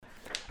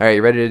All right,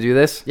 you ready to do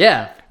this?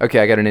 Yeah. Okay,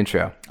 I got an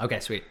intro.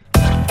 Okay, sweet.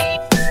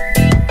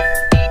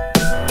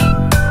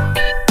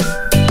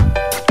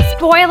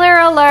 Spoiler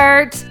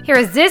alert! Here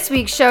is this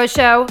week's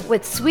show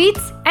with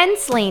Sweets and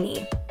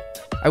Slaney.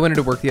 I went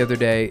into work the other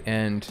day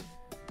and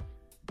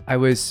I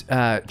was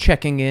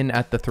checking in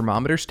at the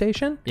thermometer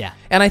station. Yeah.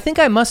 And I think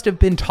I must have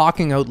been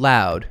talking out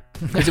loud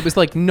because it was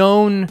like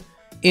known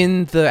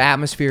in the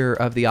atmosphere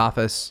of the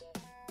office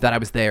that I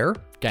was there.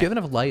 Do you have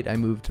enough light? I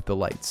moved the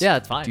lights. Yeah,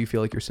 it's fine. Do you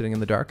feel like you're sitting in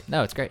the dark?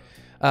 No, it's great.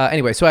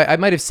 Anyway, so I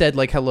might have said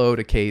like hello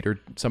to Kate or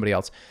somebody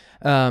else.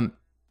 And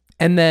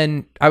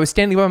then I was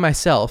standing by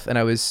myself and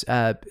I was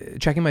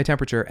checking my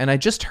temperature and I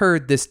just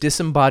heard this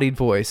disembodied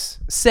voice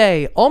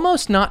say,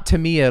 almost not to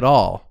me at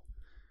all,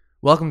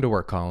 "Welcome to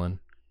work,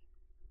 Colin."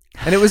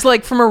 And it was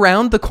like from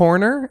around the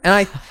corner and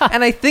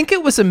I think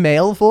it was a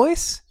male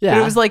voice. Yeah.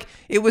 But it was like,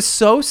 it was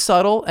so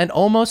subtle and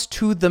almost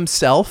to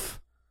themselves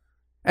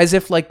as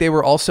if like they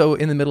were also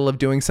in the middle of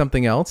doing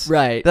something else.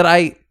 Right. That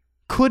I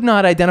could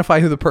not identify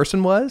who the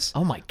person was.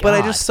 Oh my God. But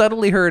I just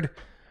subtly heard,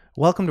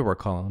 "Welcome to work,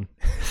 Colin."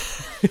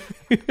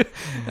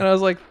 And I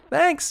was like,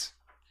 thanks.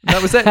 And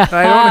that was it.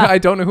 I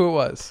don't know who it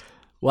was.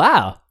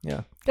 Wow.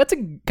 Yeah. That's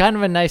a kind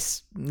of a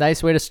nice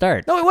way to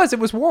start. No, it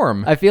was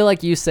warm. I feel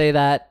like you say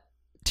that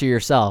to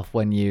yourself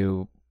when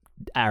you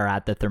are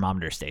at the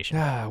thermometer station.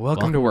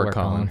 Welcome to work,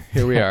 Colin.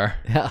 Here we are.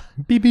 Yeah.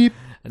 Beep, beep.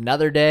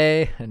 Another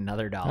day,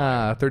 another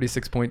dollar.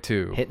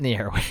 36.2. Hitting the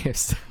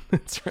airwaves.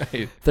 That's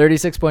right.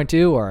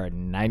 36.2 or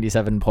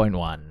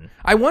 97.1.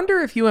 I wonder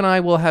if you and I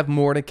will have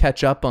more to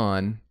catch up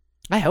on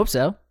I hope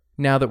so.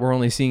 now that we're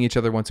only seeing each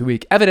other once a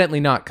week. Evidently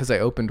not, because I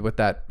opened with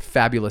that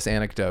fabulous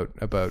anecdote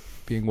about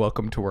being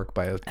welcomed to work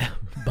by a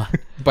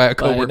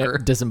coworker. By a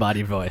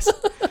disembodied voice.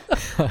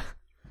 Well,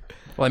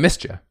 I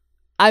missed you.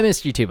 I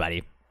missed you too,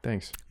 buddy.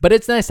 Thanks. But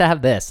it's nice to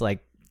have this. Like,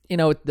 you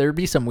know, there'd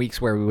be some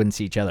weeks where we wouldn't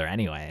see each other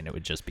anyway, and it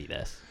would just be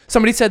this.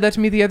 Somebody said that to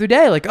me the other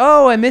day, like,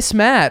 "Oh, I miss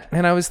Matt."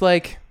 And I was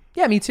like,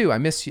 yeah, me too. I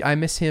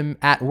miss him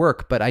at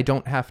work, but I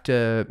don't have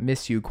to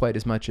miss you quite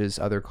as much as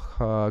other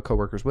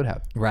coworkers would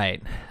have.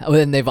 Right. Oh,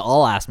 and they've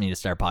all asked me to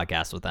start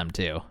podcasts with them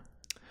too.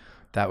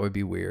 That would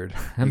be weird.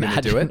 You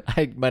gonna do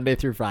it? Monday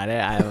through Friday,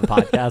 I have a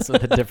podcast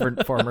with a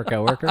different former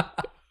coworker.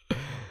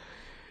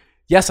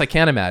 Yes, I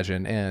can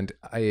imagine, and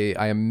I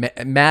am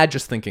mad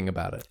just thinking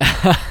about it.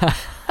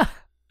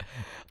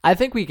 I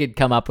think we could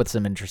come up with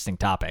some interesting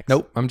topics.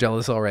 Nope, I'm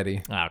jealous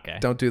already. Okay.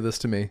 Don't do this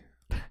to me.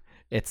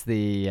 It's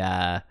the,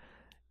 I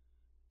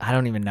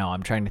don't even know.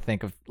 I'm trying to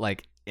think of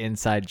like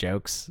inside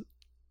jokes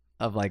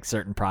of like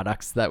certain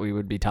products that we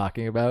would be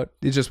talking about.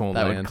 It just won't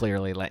that land. would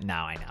clearly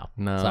now I know.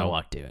 No. So I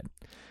won't do it.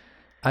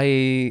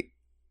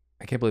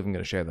 I can't believe I'm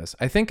going to share this.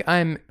 I think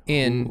I'm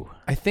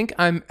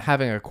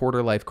having a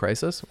quarter life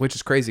crisis, which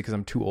is crazy because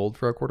I'm too old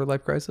for a quarter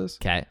life crisis.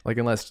 Okay. Like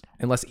unless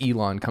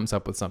Elon comes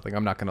up with something,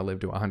 I'm not going to live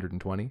to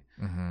 120.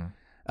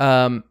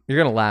 Mm-hmm. You're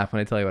going to laugh when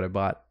I tell you what I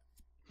bought.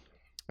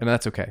 And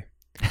that's okay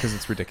because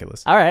it's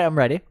ridiculous. All right, I'm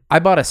ready. I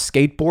bought a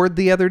skateboard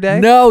the other day.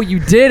 No,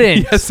 you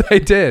didn't. Yes, I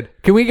did.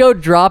 Can we go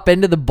drop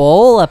into the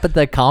bowl up at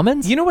the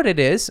Commons? You know what it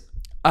is?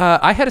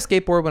 I had a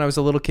skateboard when I was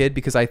a little kid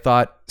because I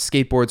thought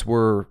skateboards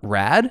were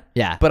rad.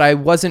 Yeah. But I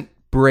wasn't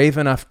brave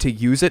enough to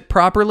use it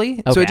properly.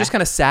 So Okay. it just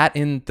kind of sat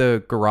in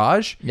the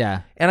garage.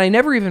 Yeah. And I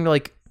never even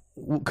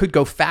could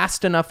go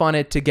fast enough on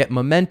it to get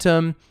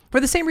momentum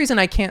for the same reason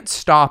I can't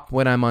stop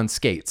when I'm on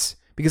skates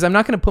because I'm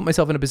not going to put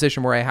myself in a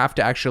position where I have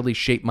to actually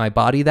shape my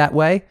body that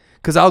way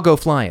because I'll go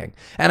flying.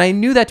 And I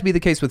knew that to be the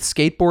case with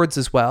skateboards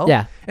as well.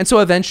 Yeah. And so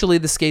eventually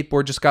the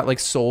skateboard just got like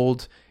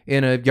sold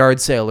in a yard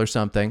sale or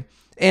something.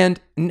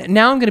 And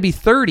now I'm going to be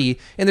 30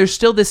 and there's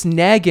still this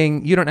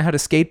nagging, you don't know how to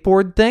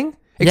skateboard thing.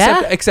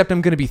 Except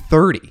I'm going to be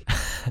 30.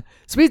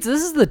 Sweets,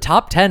 this is the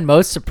top 10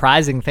 most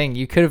surprising thing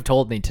you could have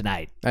told me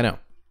tonight. I know.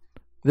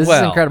 This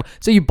is incredible.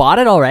 So you bought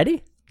it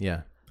already?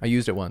 Yeah. I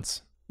used it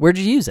once. Where'd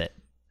you use it?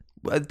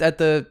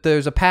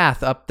 There's a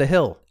path up the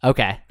hill.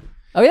 Okay.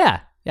 Oh,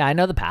 yeah. Yeah, I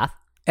know the path.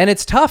 And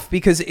it's tough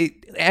because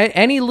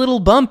any little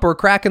bump or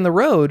crack in the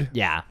road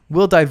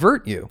will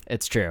divert you.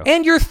 It's true.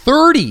 And you're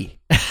 30.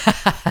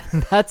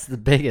 That's the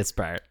biggest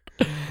part.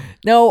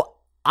 No,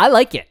 I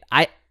like it.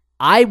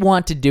 I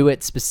want to do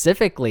it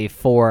specifically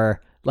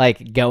for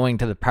like going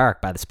to the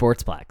park by the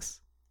Sportsplex.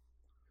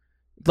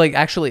 Like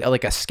actually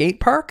like a skate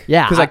park?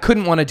 Yeah. Because I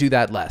couldn't want to do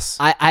that less.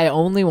 I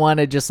only want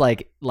to just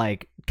like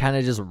kind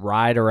of just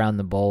ride around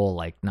the bowl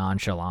like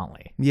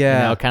nonchalantly.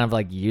 Yeah. You know, kind of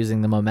like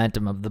using the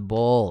momentum of the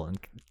bowl and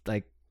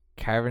like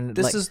carving.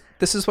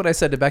 This is what I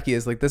said to Becky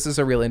is like, this is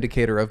a real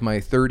indicator of my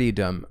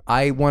 30-dom.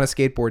 I want a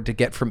skateboard to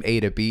get from A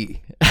to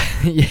B.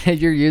 Yeah,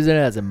 you're using it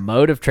as a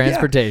mode of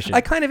transportation. Yeah,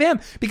 I kind of am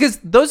because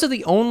those are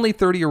the only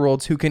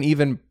 30-year-olds who can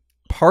even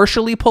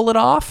partially pull it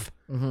off.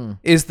 Mm-hmm.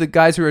 Is the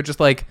guys who are just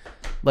like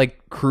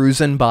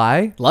cruising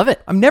by. Love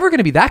it. I'm never going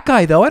to be that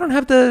guy though. I don't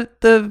have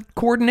the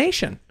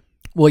coordination.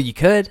 Well, you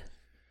could.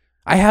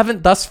 I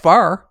haven't thus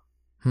far.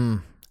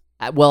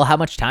 Well, how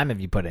much time have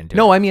you put into it?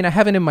 No, I mean I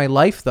haven't in my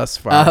life thus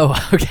far.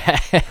 Oh,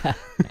 okay.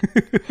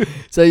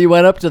 So you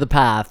went up to the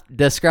path.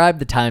 Describe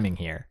the timing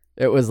here.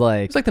 It was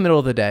like the middle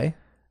of the day.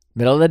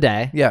 Middle of the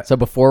day. Yeah. So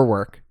before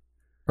work,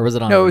 or was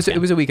it on? No, a it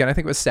weekend? was a weekend. I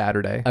think it was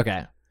Saturday.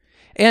 Okay.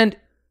 And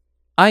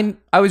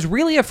I was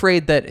really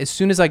afraid that as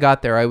soon as I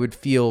got there, I would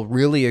feel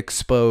really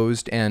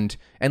exposed and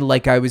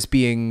like I was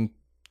being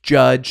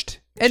judged.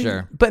 And,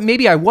 Sure. But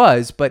maybe I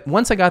was. But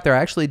once I got there, I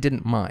actually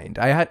didn't mind.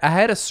 I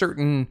had a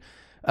certain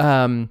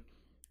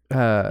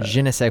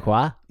Je ne sais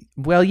quoi.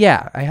 well,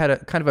 yeah, I had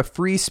a kind of a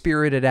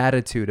free-spirited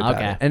attitude about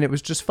Okay. it, and it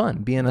was just fun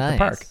being at Nice. the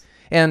park.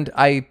 And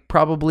I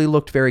probably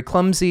looked very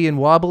clumsy and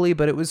wobbly,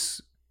 but it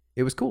was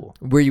cool.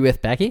 Were you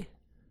with Becky?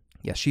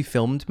 Yeah, she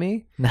filmed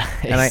me.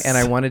 Nice. And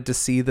I wanted to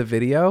see the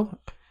video,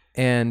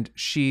 and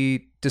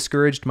she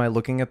discouraged my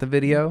looking at the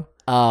video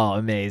Oh,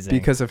 amazing.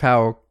 because of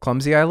how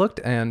clumsy I looked,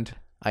 and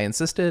I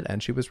insisted,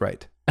 and she was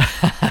right.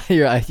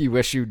 You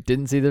wish you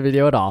didn't see the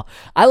video at all.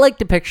 I like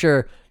to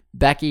picture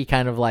Becky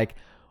kind of like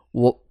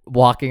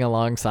walking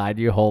alongside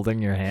you, holding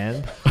your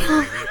hand,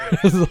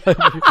 Just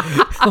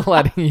like,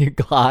 letting you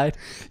glide.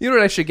 You know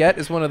what I should get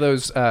is one of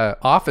those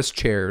office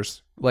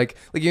chairs. Like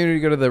you know, you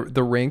go to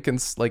the rink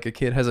and like a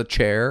kid has a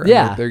chair. And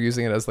Yeah. they're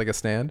using it as like a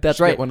stand. That's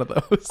Should right. Get one of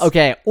those.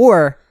 Okay,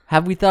 or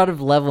have we thought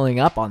of leveling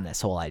up on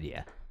this whole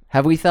idea?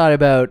 Have we thought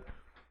about,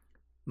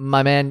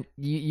 my man,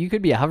 you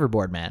could be a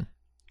hoverboard man.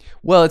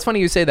 Well, it's funny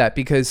you say that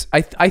because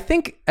I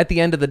think at the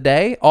end of the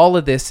day, all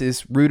of this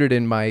is rooted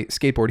in my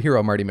skateboard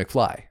hero, Marty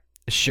McFly.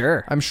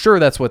 Sure. I'm sure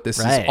that's what this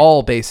Right. is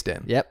all based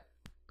in. Yep.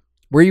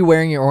 Were you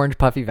wearing your orange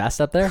puffy vest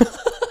up there?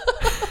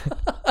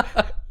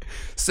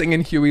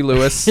 Singing Huey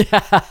Lewis.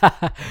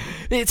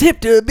 It's hip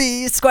to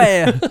be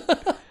square.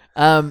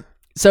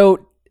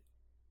 So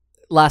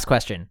last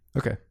question.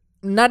 Okay.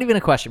 Not even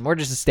a question, more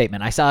just a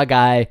statement. I saw a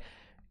guy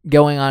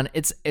going on,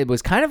 it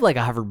was kind of like a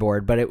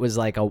hoverboard, but it was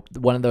like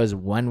one of those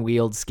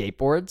one-wheeled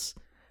skateboards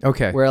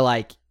Okay. where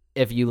like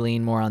if you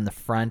lean more on the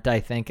front, I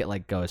think it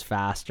like goes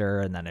faster,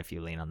 and then if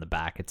you lean on the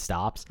back, it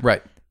stops.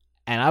 Right.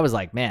 And I was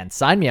like, man,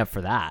 sign me up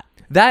for that.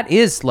 That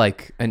is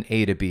like an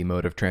A to B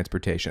mode of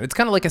transportation. It's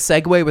kind of like a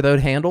Segway without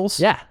handles.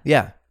 Yeah.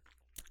 Yeah.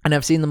 And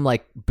I've seen them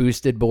like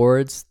boosted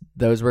boards.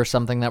 Those were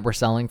something that were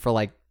selling for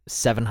like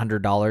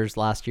 $700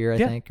 last year, I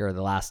think, or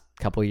the last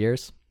couple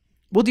years.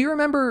 Well, do you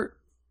remember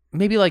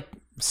maybe like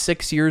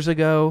 6 years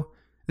ago,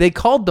 they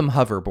called them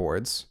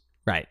hoverboards.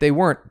 Right. They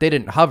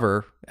didn't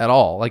hover at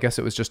all. I guess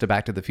it was just a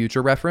Back to the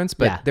Future reference,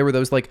 but Yeah. there were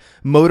those like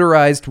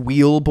motorized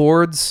wheel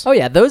boards. Oh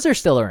yeah, those are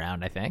still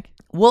around, I think.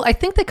 Well, I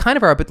think they kind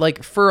of are, but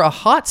like for a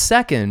hot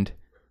second,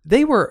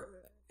 they were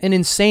an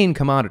insane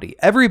commodity.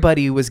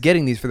 Everybody was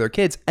getting these for their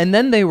kids, and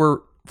then they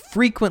were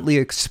frequently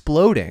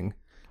exploding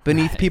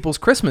beneath people's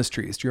Christmas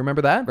trees. Do you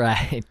remember that?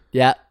 Right.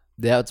 Yeah.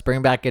 Yeah, it's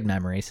bringing back good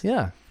memories.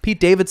 Yeah. Pete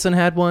Davidson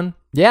had one.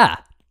 Yeah.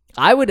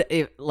 I would,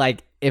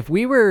 if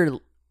we were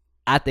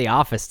at the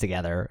office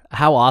together,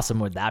 how awesome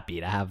would that be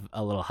to have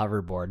a little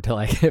hoverboard to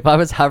like, if I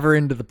was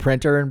hovering to the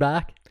printer and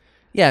back?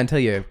 Yeah, until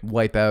you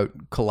wipe out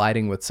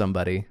colliding with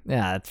somebody.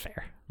 Yeah, that's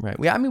fair. Right.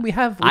 We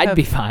have I'd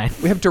be fine.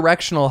 We have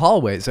directional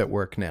hallways at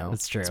work now.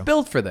 That's true. It's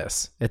built for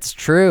this. It's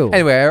true.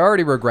 Anyway, I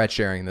already regret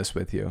sharing this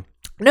with you.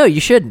 No,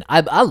 you shouldn't. I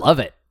love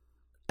it.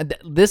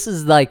 This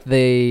is like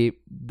the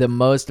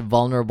most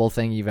vulnerable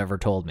thing you've ever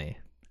told me.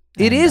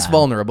 It is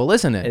vulnerable,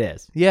 isn't it? It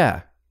is.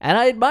 Yeah. And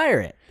I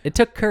admire it. It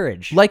took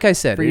courage Like I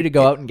said, for you to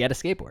go out and get a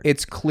skateboard.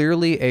 It's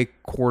clearly a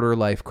quarter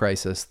life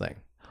crisis thing.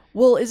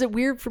 Well, is it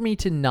weird for me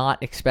to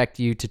not expect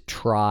you to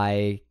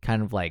try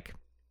kind of like...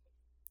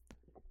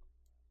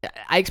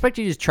 I expect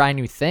you to try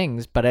new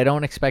things, but I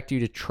don't expect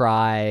you to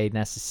try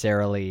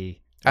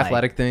necessarily...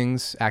 Athletic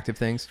things, active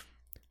things.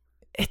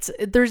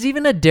 There's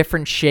even a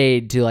different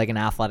shade to like an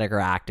athletic or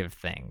active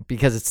thing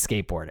because it's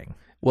skateboarding.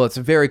 Well, it's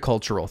a very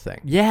cultural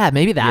thing. Yeah,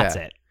 maybe that's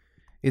Yeah. it.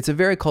 It's a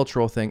very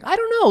cultural thing. I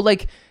don't know.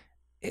 Like,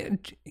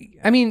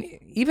 I mean,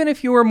 even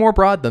if you were more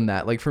broad than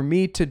that, like for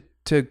me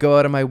to go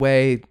out of my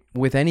way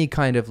with any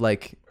kind of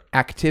like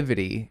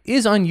activity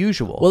is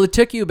unusual. Well, it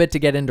took you a bit to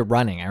get into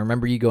running. I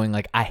remember you going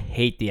like, I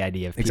hate the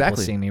idea of people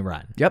Exactly. seeing me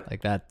run. Yep.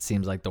 Like that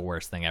seems like the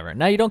worst thing ever.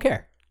 Now you don't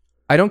care.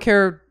 I don't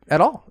care at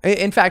all.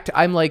 In fact,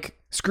 I'm like,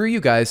 screw you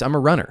guys. I'm a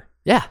runner.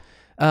 Yeah.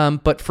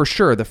 But for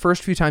sure, the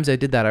first few times I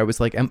did that, I was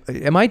like,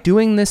 am I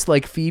doing this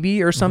like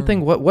Phoebe or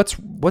something? What's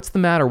the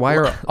matter? Why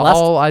are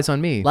all eyes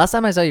on me? Last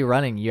time I saw you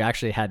running, you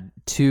actually had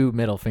 2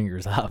 middle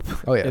fingers up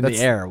Oh, yeah, in the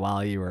air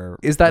while you were...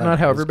 Is that not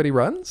running. how everybody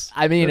runs?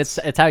 I mean, it's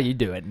how you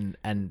do it,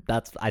 and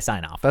that's... I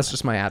sign off. That's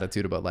just my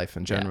attitude about life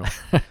in general.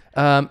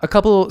 A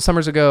couple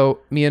summers ago,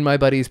 me and my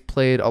buddies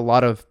played a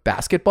lot of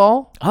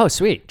basketball. Oh,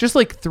 sweet. Just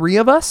like 3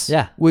 of us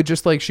would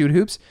just like shoot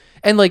hoops.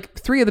 And like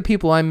 3 of the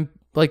people I'm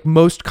like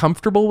most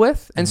comfortable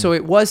with. And so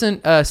it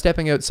wasn't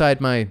stepping outside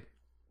my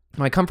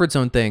comfort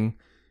zone thing.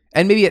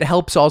 And maybe it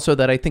helps also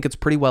that I think it's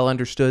pretty well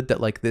understood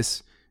that like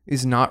this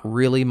is not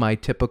really my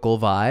typical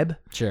vibe.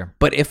 Sure.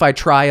 But if I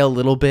try a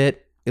little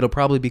bit, it'll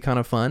probably be kind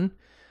of fun.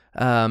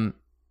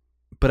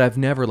 But I've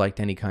never liked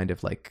any kind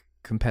of like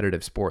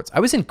competitive sports. I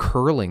was in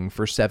curling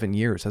for 7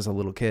 years as a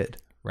little kid.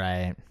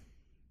 Right.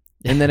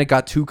 And then it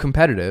got too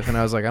competitive and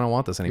I was like, I don't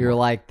want this anymore. You're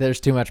like, there's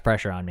too much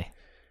pressure on me.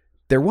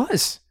 There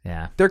was.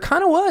 Yeah. There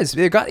kind of was.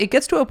 It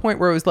gets to a point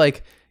where it was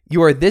like,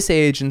 you are this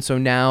age, and so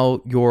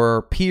now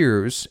your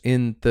peers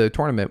in the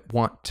tournament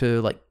want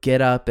to like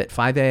get up at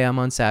 5 a.m.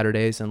 on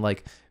Saturdays and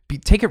like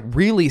take it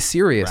really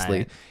seriously.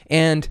 Right.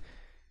 And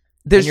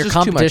there's your just too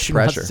much competition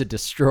wants pressure to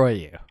destroy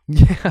you.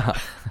 Yeah.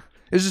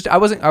 It's just I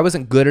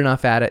wasn't good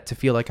enough at it to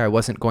feel like I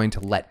wasn't going to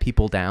let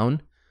people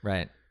down.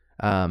 Right.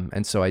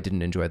 And so I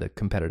didn't enjoy the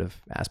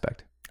competitive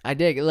aspect. I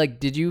dig. Like,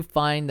 did you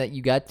find that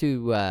you got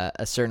to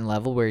a certain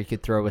level where you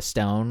could throw a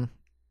stone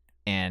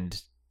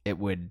and it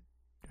would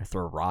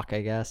throw a rock,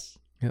 I guess,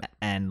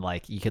 and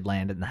like you could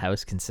land it in the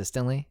house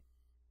consistently?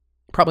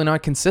 Probably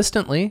not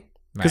consistently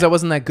because Right. I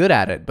wasn't that good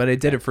at it, but I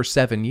did it for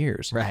 7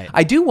 years. Right.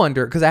 I do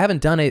wonder, because I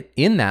haven't done it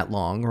in that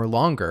long or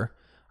longer,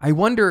 I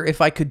wonder if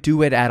I could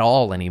do it at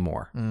all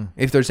anymore,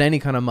 if there's any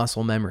kind of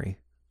muscle memory.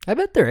 I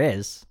bet there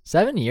is.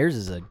 7 years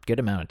is a good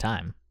amount of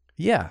time.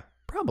 Yeah,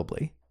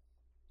 probably.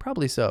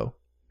 Probably so.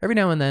 Every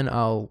now and then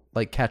I'll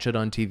like catch it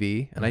on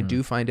TV, and I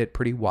do find it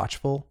pretty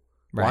watchful.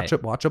 Right.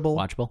 Watchable,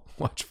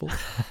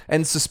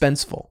 and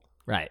suspenseful.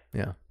 Right.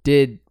 Yeah.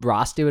 Did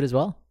Ross do it as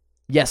well?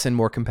 Yes, and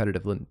more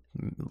competitively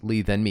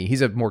than me.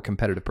 He's a more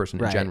competitive person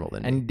in Right. general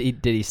than me. And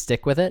did he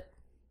stick with it?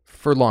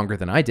 For longer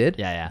than I did.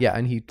 Yeah. Yeah,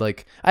 and he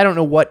like, I don't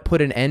know what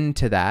put an end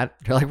to that.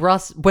 You're like,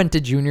 Ross went to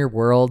Junior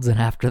Worlds, and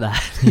after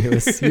that, he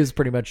was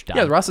pretty much done.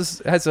 Yeah, Ross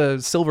has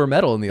a silver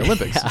medal in the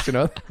Olympics, you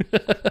know?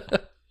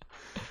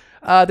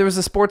 There was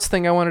a sports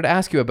thing I wanted to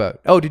ask you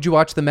about. Oh, did you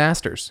watch the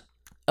Masters?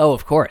 Oh,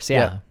 of course,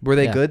 yeah. Were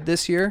they Yeah. good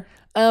this year?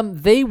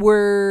 They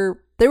were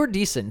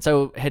decent.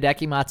 So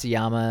Hideki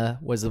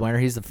Matsuyama was the winner.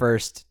 He's the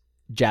first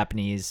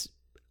Japanese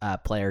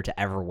player to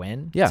ever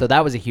win. Yeah. So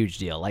that was a huge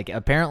deal. Like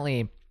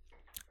apparently,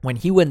 when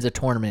he wins a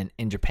tournament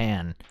in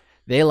Japan,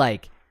 they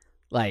like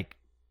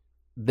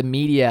the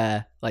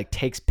media like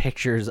takes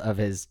pictures of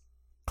his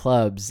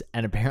clubs,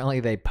 and apparently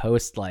they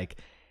post like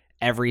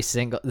every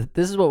single.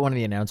 This is what one of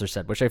the announcers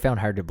said, which I found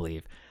hard to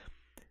believe.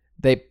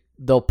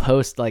 They'll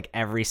post like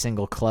every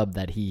single club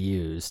that he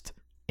used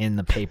in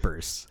the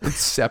papers.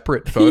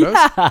 Separate photos?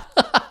 Yeah.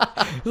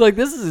 Like,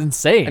 this is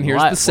insane. And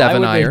here's the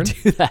 7 why would iron. they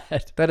do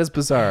that? That is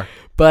bizarre.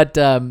 But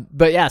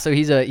yeah, so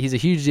he's a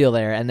huge deal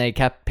there, and they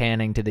kept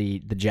panning to the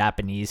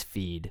Japanese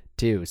feed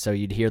too, so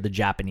you'd hear the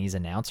Japanese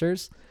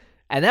announcers,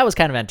 and that was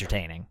kind of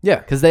entertaining. Yeah.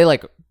 because they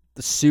like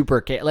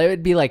super. Like, it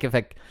would be like if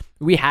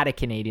we had a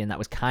Canadian that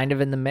was kind of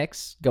in the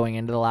mix going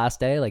into the last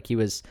day. Like he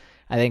was,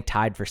 I think,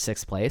 tied for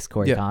 6th place,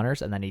 Corey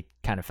Connors, and then he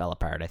kind of fell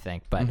apart, I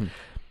think.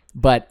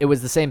 But it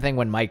was the same thing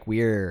when Mike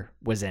Weir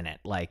was in it.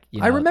 Like,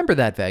 you know, I remember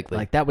that vaguely.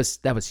 like that was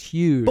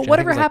huge. But I think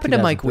whatever it was, like, happened to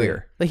Mike 2003.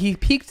 Weir? Like he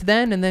peaked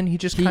then, and then he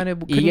just kind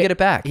of couldn't He- get it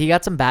back. He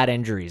got some bad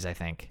injuries, I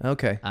think.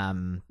 Okay.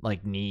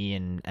 Like knee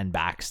and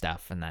back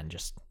stuff, and then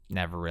just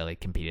never really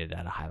competed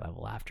at a high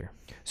level after.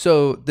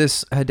 So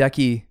this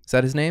Hideki, is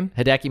that his name?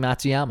 Hideki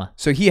Matsuyama.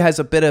 So he has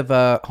a bit of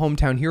a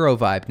hometown hero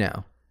vibe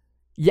now.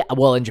 Yeah,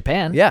 well, in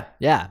Japan. Yeah.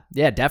 Yeah,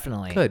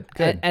 definitely. Good.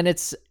 And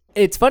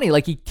it's funny,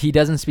 like he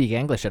doesn't speak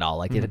English at all.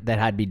 Like that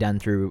had to be done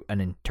through an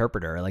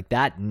interpreter. Like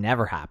that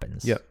never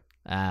happens. Yep.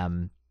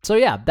 So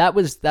yeah, that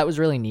was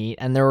really neat.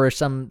 And there were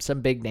some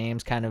big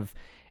names kind of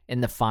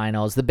in the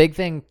finals. The big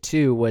thing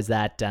too was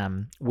that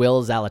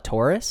Will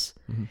Zalatoris,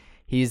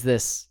 he's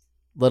this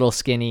little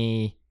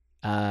skinny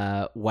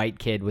white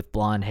kid with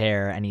blonde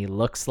hair, and he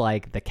looks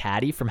like the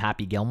caddy from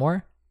Happy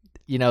Gilmore.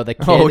 You know, the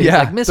kid who's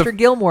like, Mr.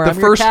 Gilmore, the I'm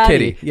your first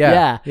caddy. kitty.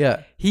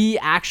 Yeah. He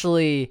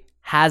actually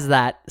has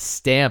that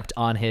stamped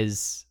on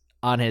his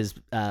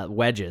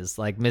wedges,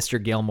 like,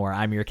 Mr. Gilmore,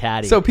 I'm your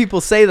caddy. So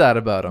people say that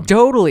about him.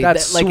 Totally.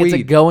 That's like, it's a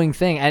sweet. going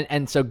thing.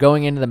 And so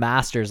going into the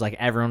Masters, like,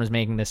 everyone was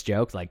making this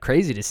joke, like,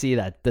 crazy to see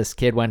that this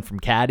kid went from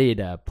caddy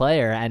to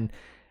player. And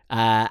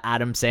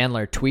Adam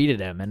Sandler tweeted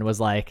him and was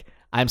like,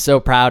 I'm so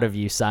proud of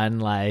you, son.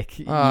 Like,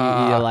 you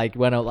like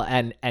went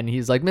and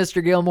he's like,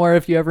 Mr. Gilmore,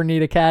 if you ever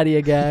need a caddy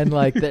again.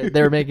 Like,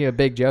 they were making a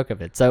big joke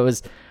of it. So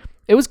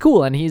it was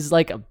cool. And he's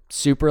like a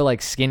super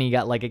like skinny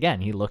guy. Like,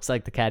 again, he looks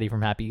like the caddy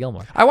from Happy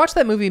Gilmore. I watched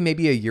that movie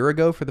maybe a year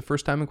ago for the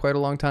first time in quite a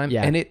long time.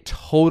 Yeah. And it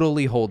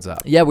totally holds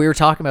up. Yeah, we were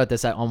talking about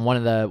this on one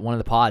of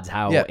the pods,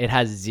 how Yeah. it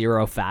has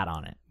 0 fat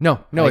on it.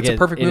 No, Like, it's a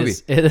perfect movie.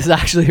 It is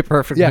actually a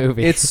perfect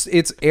movie.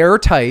 It's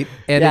airtight,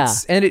 and Yeah.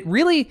 it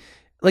really,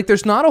 like,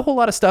 there's not a whole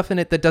lot of stuff in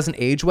it that doesn't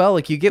age well.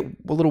 Like, you get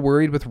a little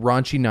worried with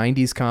raunchy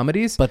 90s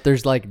comedies. but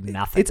there's like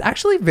nothing. It's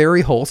actually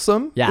very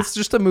wholesome. Yeah. It's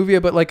just a movie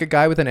about like a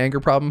guy with an anger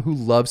problem who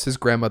loves his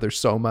grandmother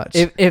so much.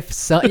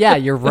 Yeah,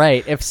 you're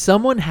right. If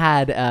someone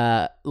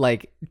had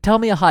like, tell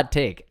me a hot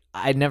take,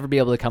 I'd never be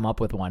able to come up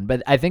with one.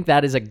 But I think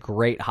that is a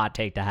great hot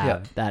take to have.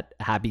 Yeah. That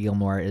Happy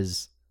Gilmore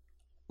is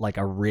like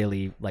a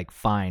really like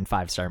fine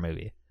 5-star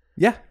movie.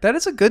 Yeah, that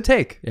is a good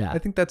take. Yeah. I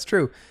think that's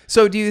true.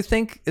 So do you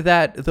think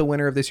that the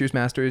winner of this year's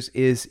Masters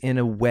is in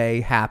a way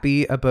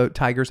happy about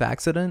Tiger's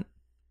accident?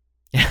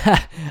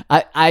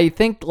 I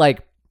think,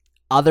 like,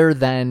 other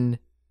than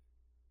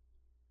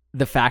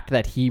the fact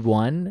that he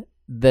won,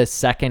 the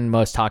second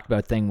most talked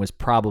about thing was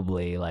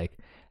probably like,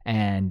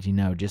 and, you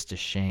know, just a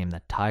shame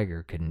that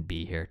Tiger couldn't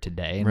be here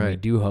today. And we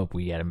Right. do hope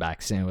we get him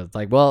back soon. It's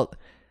like, well,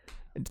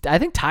 I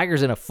think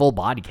Tiger's in a full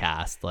body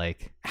cast.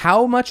 Like,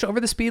 How much over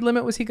the speed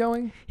limit was he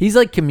going? he's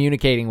like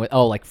communicating with,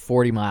 like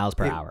 40 miles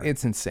per hour.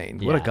 It's insane.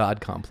 What a Yeah.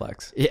 god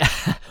complex. Yeah.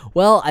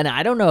 Well, and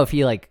I don't know if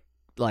he like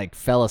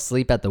fell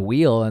asleep at the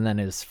wheel and then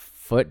his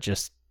foot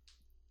just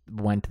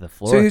went to the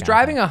floor. So he was kind of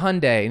driving thing. a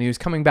Hyundai and he was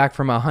coming back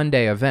from a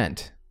Hyundai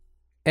event.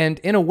 And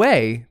in a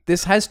way,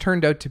 this has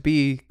turned out to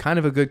be kind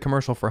of a good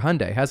commercial for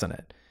Hyundai, hasn't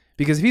it?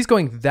 Because if he's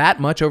going that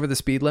much over the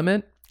speed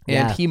limit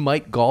and Yeah. he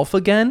might golf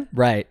again,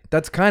 Right.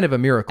 that's kind of a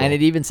miracle. And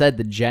it even said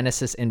the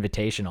Genesis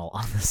Invitational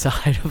on the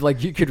side of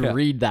like, you could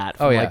read that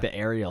from like the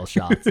aerial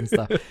shots and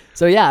stuff.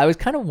 So yeah, I was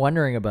kind of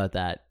wondering about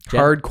that.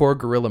 Hardcore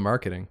guerrilla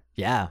marketing.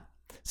 Yeah.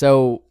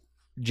 So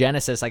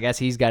Genesis, I guess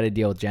he's got a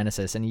deal with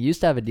Genesis, and he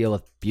used to have a deal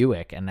with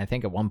Buick, and I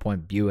think at one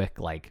point Buick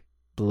like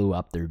blew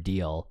up their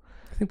deal.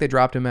 I think they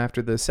dropped him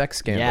after the sex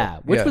scandal. Yeah,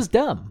 which was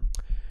dumb.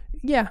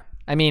 Yeah.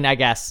 I mean, I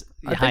guess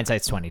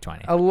hindsight's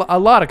 20/20. A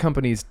lot of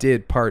companies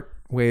did part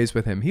ways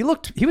with him. He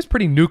was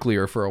pretty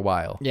nuclear for a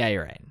while. Yeah,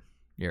 you're right.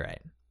 You're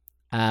right.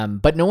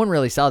 But no one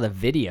really saw the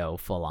video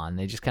full on.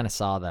 They just kind of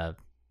saw the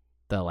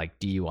like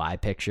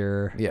DUI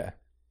picture. Yeah.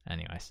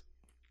 Anyways,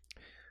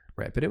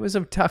 Right. But it was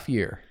a tough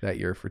year that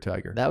year for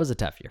Tiger. that was a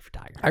tough year for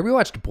Tiger. I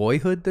rewatched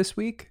Boyhood this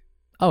week.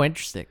 Oh,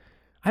 interesting.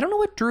 I don't know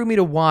what drew me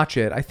to watch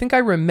it. I think I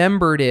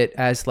remembered it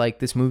as like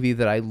this movie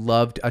that I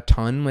loved a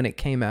ton when it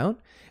came out,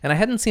 and I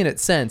hadn't seen it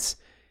since.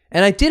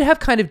 And I did have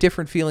kind of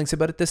different feelings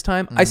about it this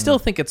time. I still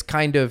think it's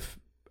kind of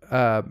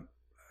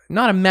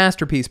not a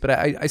masterpiece, but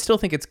I still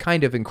think it's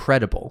kind of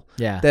incredible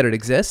that it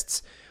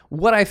exists.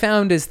 What I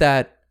found is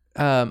that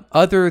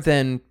other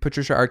than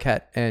Patricia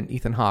Arquette and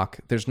Ethan Hawke,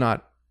 there's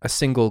not a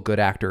single good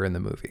actor in the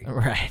movie.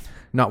 Right.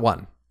 Not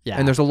one. Yeah.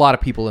 And there's a lot of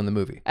people in the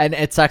movie. And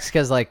it sucks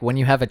because like when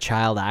you have a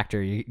child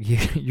actor,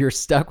 you're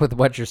stuck with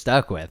what you're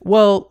stuck with.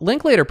 Well,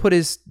 Linklater put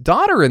his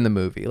daughter in the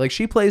movie. Like,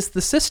 she plays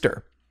the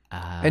sister.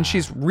 And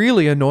she's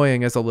really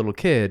annoying as a little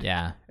kid.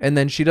 Yeah. And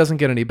then she doesn't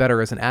get any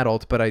better as an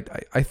adult. But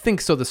I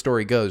think, so the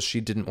story goes, she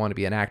didn't want to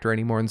be an actor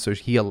anymore. And so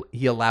he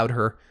allowed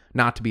her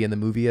not to be in the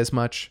movie as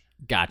much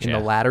Gotcha. in the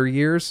latter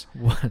years.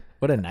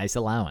 What a nice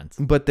allowance.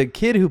 But the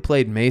kid who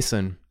played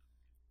Mason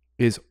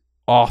is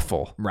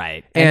awful.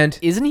 Right. And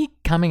isn't he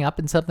coming up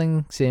in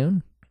something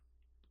soon?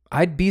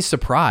 I'd be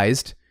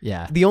surprised.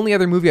 Yeah. The only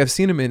other movie I've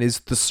seen him in is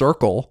The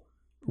Circle,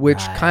 which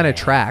kind of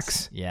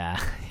tracks. Yeah.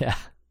 Yeah.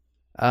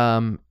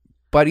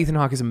 But Ethan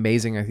Hawke is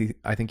amazing.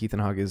 I think Ethan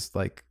Hawke is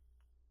like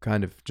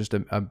kind of just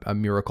a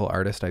miracle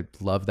artist. I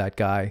love that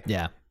guy.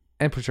 Yeah.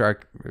 And Patricia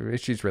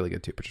she's really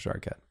good too, Patricia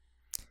Arquette.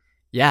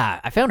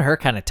 Yeah. I found her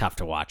kind of tough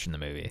to watch in the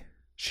movie.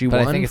 She But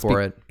won I think it's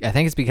for it. I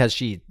think it's because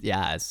she,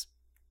 is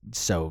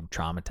so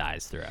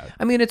traumatized throughout.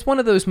 I mean, it's one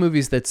of those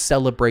movies that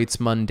celebrates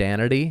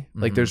mundanity.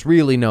 Like, Mhm. there's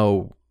really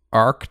no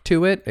arc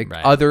to it,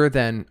 Right. other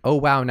than, oh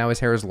wow, now his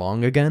hair is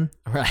long again.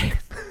 Right.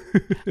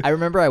 I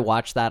remember I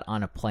watched that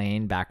on a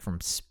plane back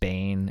from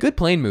Spain Good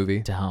plane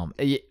movie. to home.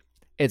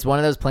 It's one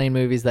of those plane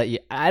movies that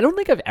I don't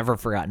think I've ever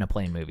forgotten a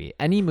plane movie.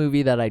 Any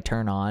movie that I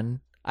turn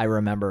on, I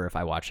remember if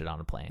I watch it on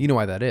a plane. You know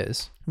why that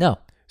is? No.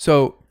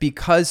 So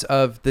because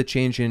of the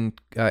change in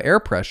air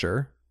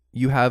pressure,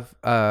 you have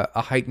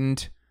a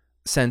heightened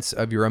sense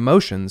of your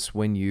emotions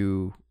when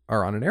you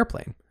are on an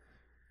airplane.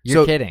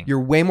 You're So kidding. You're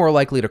way more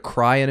likely to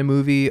cry in a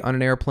movie on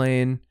an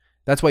airplane.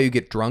 That's why you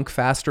get drunk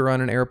faster on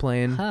an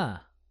airplane. Huh.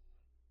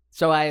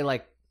 So I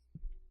like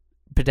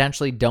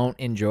potentially don't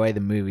enjoy the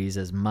movies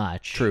as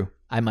much. True.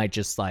 I might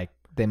just like,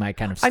 they might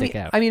kind of stick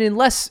out. I mean,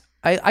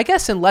 I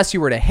guess unless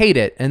you were to hate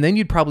it, and then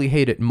you'd probably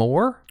hate it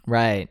more.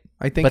 Right.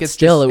 I think But it's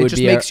still, just, it would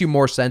just be makes you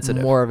more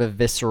sensitive. More of a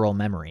visceral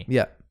memory.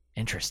 Yeah.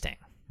 Interesting.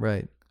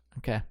 Right.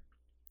 Okay.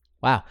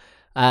 Wow.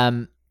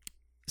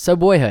 So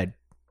Boyhood,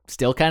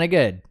 still kind of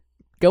good.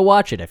 Go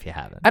watch it if you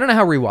haven't. I don't know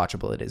how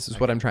rewatchable it is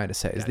what I'm trying to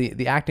say. Is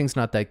the acting's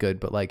not that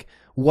good, but like,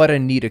 what a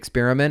neat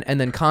experiment. And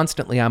then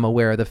constantly I'm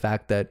aware of the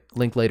fact that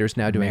Linklater's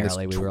now doing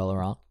Merrily we roll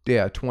along.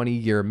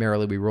 20-year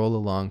Merrily We Roll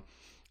Along.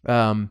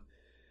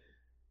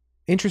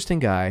 Interesting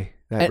guy,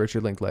 that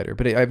Richard Linklater.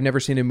 But I've never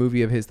seen a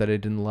movie of his that I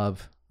didn't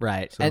love.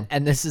 Right. So.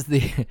 And this is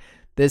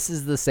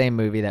the same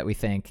movie that we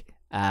think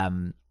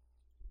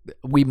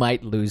we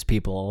might lose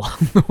people along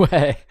the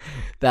way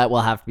that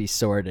will have to be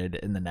sorted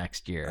in the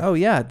next year. Oh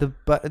yeah,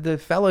 the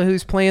fellow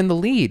who's playing the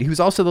lead, who's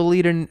also the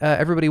lead in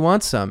Everybody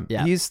Wants Some.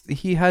 Yeah.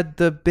 He had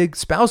the big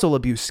spousal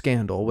abuse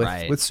scandal with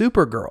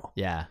Supergirl.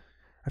 Yeah.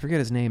 I forget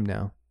his name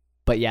now.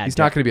 But yeah, He's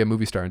not going to be a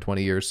movie star in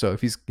 20 years. So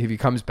if he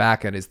comes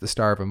back and is the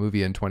star of a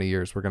movie in 20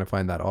 years, we're going to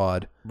find that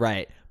odd.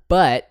 Right.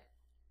 But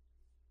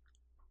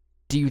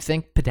do you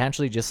think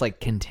potentially just like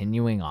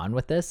continuing on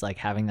with this, like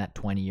having that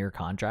 20-year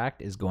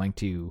contract is going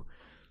to,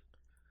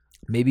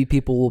 maybe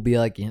people will be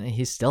like,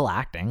 he's still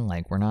acting.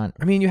 Like, we're not.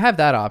 I mean, you have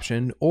that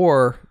option,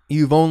 or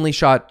you've only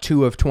shot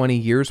 2 of 20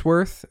 years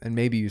worth and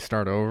maybe you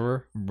start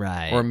over.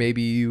 Right. Or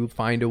maybe you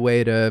find a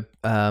way to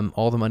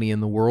all the money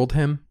in the world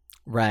him.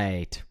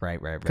 Right.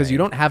 Because you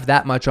don't have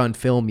that much on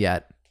film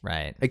yet.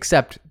 Right.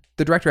 Except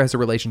the director has a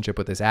relationship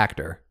with this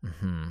actor.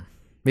 Mm-hmm.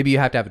 Maybe you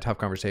have to have a tough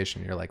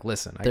conversation. You're like,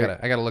 listen, I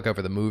gotta look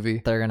over the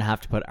movie. They're gonna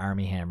have to put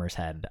Army Hammer's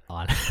head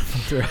on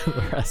throughout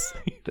the rest.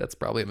 That's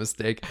probably a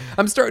mistake.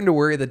 I'm starting to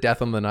worry that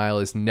Death on the Nile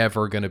is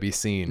never gonna be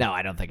seen. No,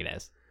 I don't think it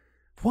is.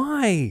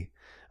 Why?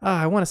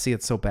 I want to see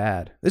it so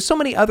bad. There's so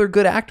many other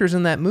good actors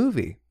in that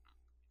movie.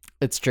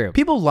 It's true.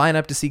 People line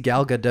up to see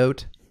Gal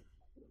Gadot.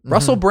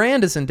 Russell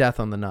Brand is in Death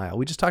on the Nile.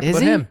 We just talked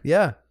about him.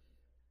 Yeah.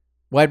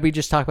 Why'd we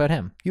just talk about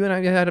him? You and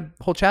I had a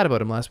whole chat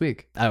about him last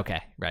week.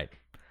 Okay, right.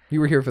 You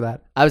were here for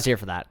that. I was here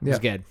for that. It was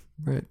Yeah. good.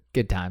 Right.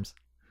 Good times.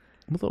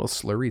 I'm a little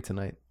slurry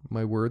tonight.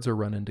 My words are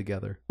running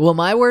together. Well,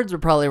 my words were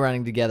probably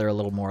running together a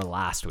little more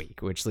last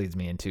week, which leads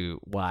me into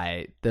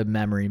why the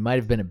memory might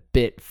have been a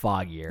bit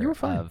foggier. You were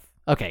fine.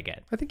 Okay,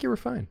 good. I think you were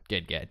fine.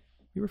 Good.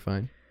 You were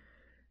fine.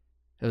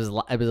 It was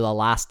the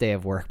last day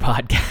of work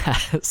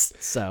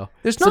podcast. So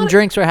There's some not-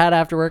 drinks were had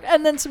after work,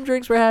 and then some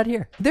drinks were had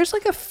here. There's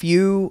like a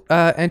few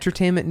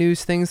entertainment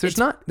news things. There's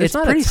not it's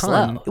a pretty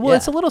ton. slow. Well, Yeah.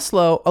 it's a little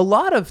slow. A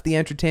lot of the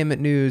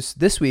entertainment news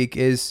this week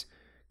is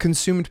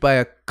consumed by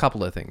a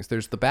couple of things.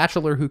 There's The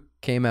Bachelor, who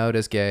came out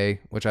as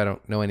gay, which I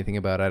don't know anything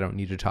about. I don't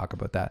need to talk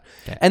about that.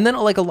 Okay. And then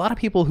like a lot of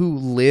people who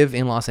live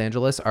in Los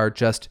Angeles are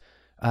just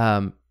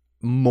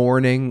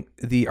mourning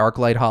the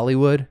ArcLight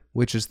Hollywood,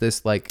 which is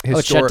this like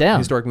shut down.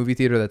 historic movie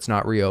theater that's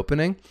not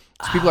reopening.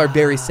 So people are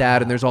very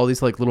sad, and there's all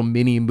these like little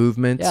mini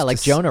movements. Yeah, like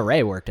to Jonah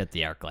Ray worked at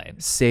the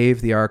ArcLight.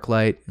 save the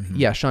ArcLight.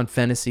 Yeah, Sean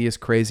Fennessy is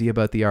crazy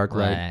about the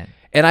ArcLight. Right.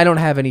 And I don't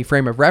have any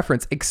frame of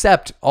reference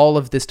except all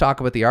of this talk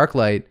about the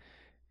ArcLight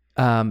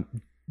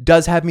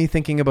does have me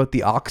thinking about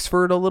the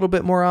Oxford a little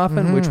bit more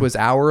often, which was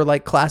our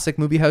like classic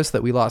movie house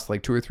that we lost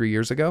like 2 or 3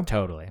 years ago.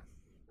 Totally.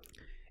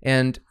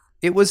 And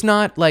it was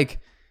not like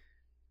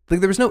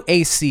there was no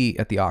AC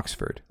at the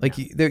Oxford. Like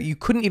you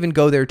couldn't even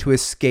go there to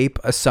escape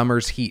a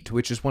summer's heat,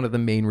 which is one of the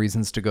main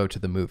reasons to go to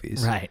the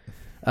movies. Right.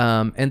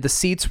 And the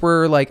seats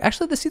were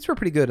the seats were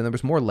pretty good, and there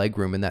was more leg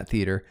room in that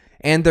theater,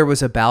 and there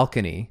was a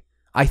balcony.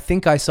 I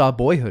think I saw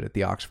Boyhood at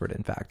the Oxford,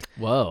 in fact.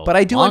 Whoa. But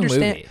I do long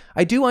understand. movie.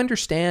 I do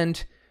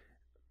understand.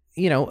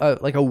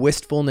 Like a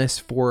wistfulness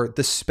for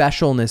the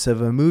specialness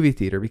of a movie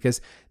theater, because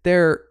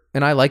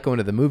and I like going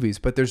to the movies,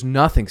 but there's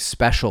nothing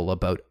special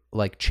about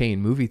like chain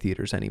movie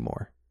theaters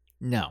anymore.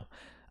 No.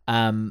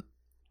 That's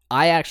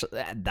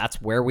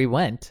where we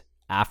went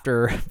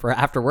after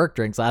work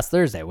drinks last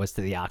Thursday, was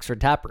to the Oxford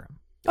Tap Room.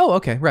 Oh,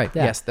 okay, right.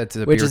 Yeah. Yes, that's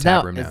a Which beer is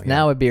tap now, room now. it's yeah.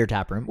 now a beer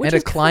tap room. Which And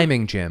is a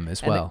climbing gym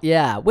as well.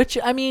 Yeah, which,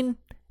 I mean,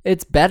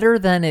 it's better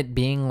than it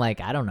being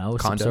like, I don't know,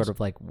 some Condos? sort of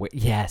like,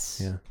 yes.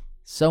 Yeah.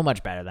 So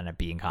much better than it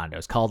being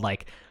condos, called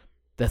like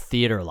the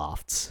theater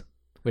lofts,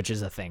 which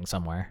is a thing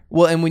somewhere.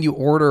 Well, and when you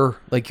order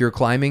like your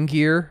climbing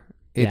gear,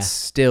 it's Yeah.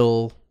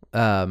 still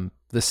the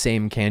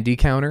same candy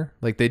counter.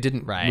 Like they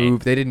didn't Right.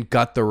 move, they didn't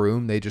gut the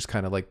room. They just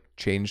kind of like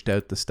changed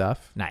out the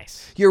stuff.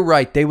 Nice. You're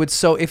right. They would,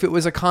 so if it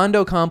was a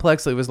condo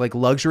complex, it was like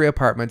luxury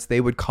apartments,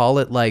 they would call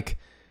it like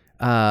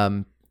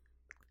the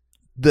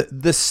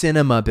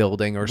cinema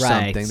building or Right.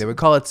 something. They would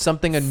call it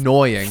something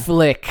annoying.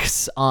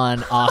 Flicks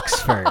on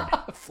Oxford.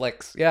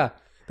 Flicks. Yeah.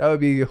 That would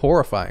be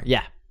horrifying.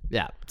 Yeah.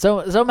 Yeah.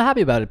 So I'm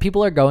happy about it.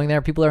 People are going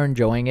there. People are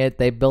enjoying it.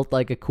 They built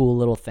like a cool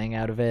little thing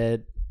out of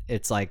it.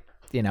 It's like,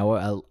 you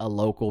know, a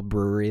local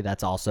brewery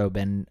that's also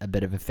been a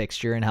bit of a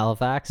fixture in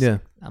Halifax. Yeah.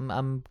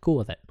 I'm cool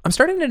with it. I'm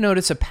starting to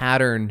notice a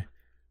pattern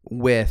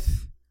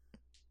with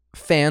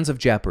fans of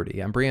Jeopardy.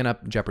 I'm bringing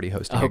up Jeopardy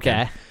hosting. Okay.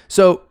 Again.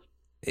 So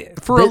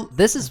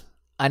This is,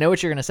 I know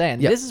what you're going to say.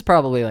 And Yeah. this is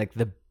probably like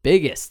the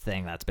biggest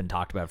thing that's been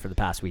talked about for the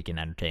past week in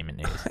entertainment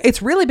news.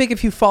 it's really big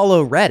if you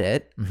follow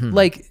Reddit. Mm-hmm.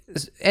 Like,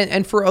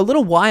 and for a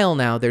little while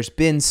now, there's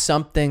been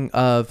something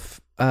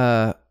of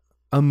a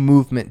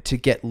movement to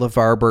get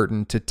LeVar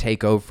Burton to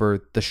take over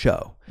the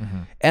show. Mm-hmm.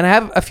 And I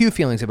have a few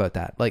feelings about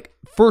that. Like,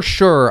 for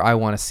sure, I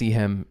want to see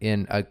him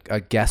in a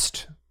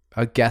guest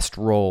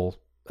role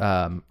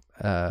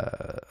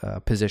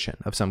position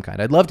of some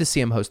kind. I'd love to see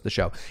him host the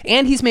show.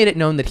 And he's made it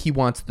known that he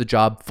wants the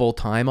job full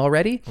time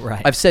already.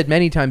 Right. I've said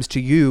many times to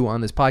you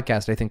on this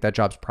podcast, I think that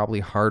job's probably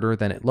harder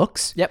than it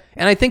looks. Yep.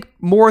 And I think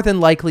more than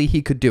likely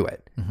he could do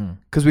it,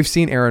 because we've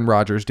seen Aaron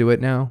Rodgers do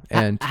it now.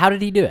 And How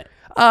did he do it?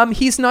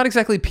 he's not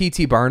exactly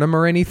P.T. Barnum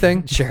or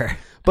anything, Sure.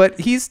 but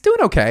he's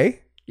doing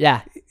okay.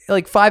 Yeah.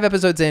 Like 5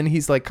 episodes in,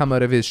 he's like come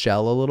out of his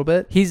shell a little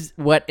bit. He's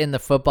what in the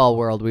football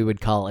world we would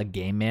call a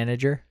game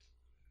manager.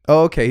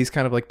 Oh, okay. He's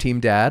kind of like team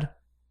dad.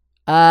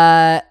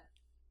 I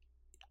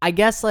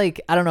guess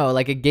like, I don't know,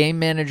 like a game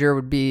manager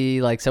would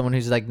be like someone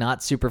who's like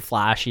not super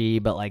flashy,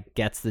 but like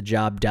gets the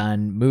job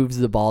done, moves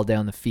the ball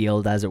down the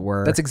field, as it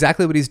were. That's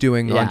exactly what he's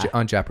doing Yeah.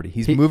 on Jeopardy.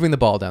 He's moving the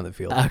ball down the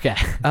field. Okay.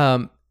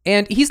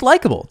 And he's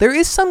likable. There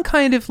is some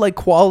kind of like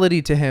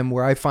quality to him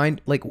where I find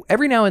like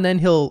every now and then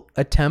he'll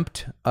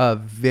attempt a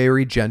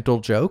very gentle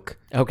joke.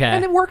 Okay.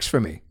 And it works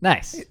for me.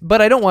 Nice.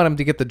 But I don't want him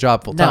to get the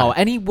job full time. No,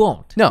 and he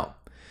won't. No.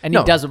 And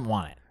No. he doesn't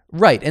want it.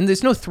 Right. And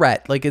there's no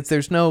threat. Like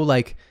there's no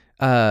like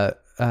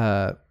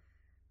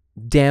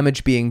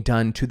damage being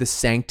done to the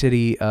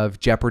sanctity of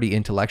Jeopardy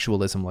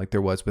intellectualism like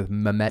there was with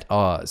Mehmet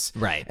Oz.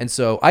 Right. And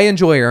so I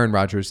enjoy Aaron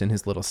Rodgers in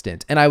his little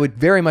stint. And I would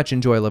very much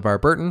enjoy LeVar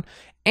Burton.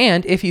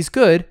 And if he's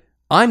good,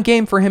 I'm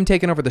game for him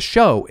taking over the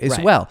show as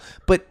Right. well.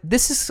 But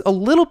this is a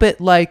little bit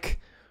like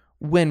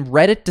when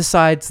Reddit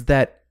decides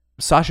that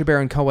Sacha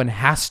Baron Cohen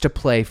has to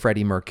play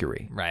Freddie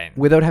Mercury Right.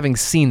 without having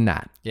seen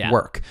that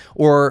work,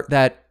 or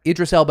that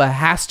Idris Elba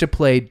has to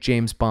play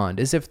James Bond,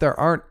 as if there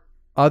aren't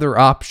other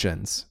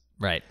options.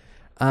 Right.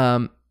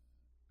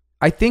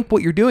 I think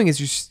what you're doing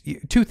is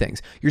two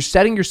things. You're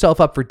setting yourself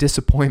up for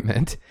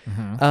disappointment,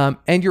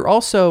 and you're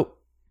also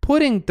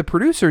putting the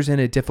producers in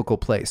a difficult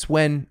place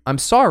when, I'm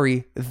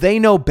sorry, they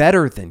know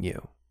better than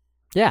you.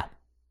 Yeah.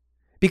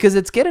 Because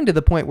it's getting to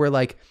the point where,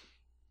 like,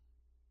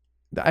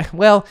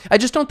 I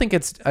just don't think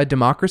it's a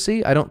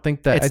democracy. I don't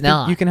think that It's I think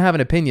not. you can have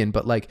an opinion,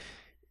 but like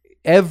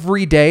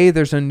every day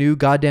there's a new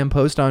goddamn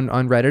post on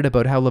Reddit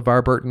about how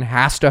LeVar Burton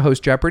has to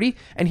host Jeopardy.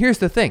 And here's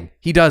the thing.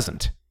 He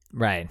doesn't.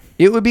 Right.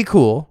 It would be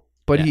cool,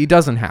 but he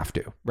doesn't have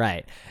to.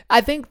 Right.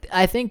 I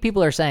think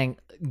people are saying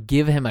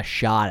give him a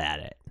shot at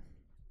it.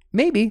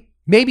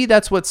 Maybe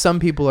that's what some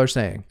people are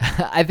saying.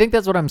 I think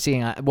that's what I'm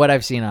seeing. What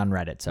I've seen on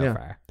Reddit so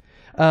far.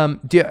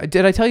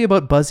 Did I tell you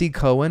about Buzzy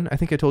Cohen? I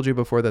think I told you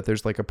before that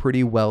there's like a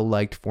pretty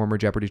well-liked former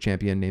Jeopardy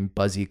champion named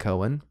Buzzy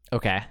Cohen.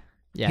 Okay.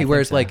 Yeah. He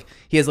wears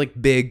he has like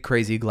big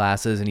crazy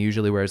glasses, and he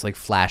usually wears like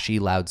flashy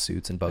loud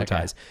suits and bow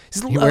ties.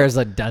 He wears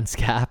a dunce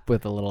cap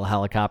with a little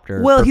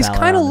helicopter. Well, he's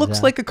propeller kind of on his looks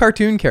head. like a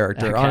cartoon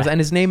character, Okay. and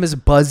his name is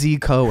Buzzy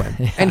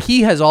Cohen. And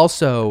he has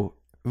also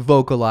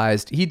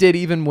vocalized, he did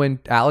even when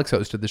Alex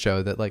hosted the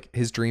show, that like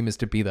his dream is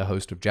to be the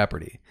host of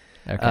Jeopardy.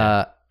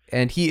 Okay.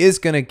 And he is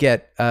going to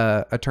get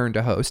a turn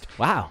to host.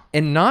 Wow.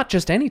 And not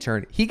just any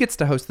turn. He gets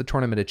to host the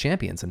Tournament of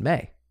Champions in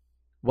May.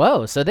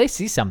 Whoa. So they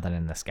see something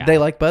in this guy. They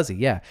like Buzzy,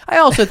 yeah. I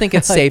also think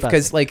it's Like safe Buzzy.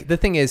 because, like, the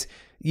thing is,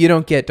 you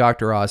don't get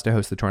Dr. Oz to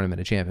host the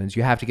Tournament of Champions.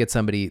 You have to get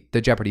somebody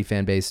the Jeopardy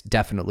fan base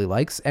definitely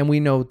likes, and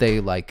we know they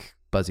like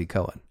Buzzy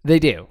Cohen. They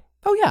do.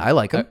 Oh, yeah, I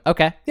like him.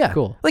 Okay. Yeah.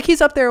 Cool. Like,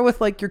 he's up there with,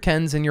 like, your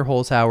Kens and your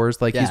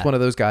Holzhauers. Like, he's Yeah. one of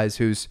those guys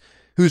who's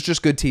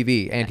just good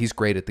TV, and he's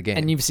great at the game.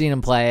 And you've seen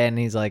him play, and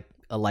he's like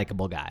a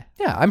likable guy.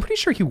 Yeah, I'm pretty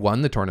sure he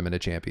won the Tournament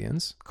of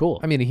Champions. Cool.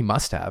 I mean, he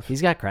must have.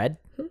 He's got cred.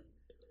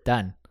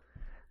 Done.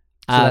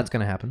 So that's going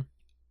to happen.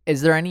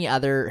 Is there any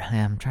other?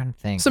 I'm trying to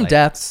think. Some like,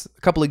 deaths.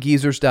 A couple of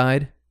geezers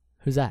died.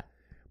 Who's that?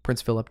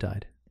 Prince Philip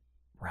died.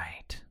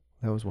 Right.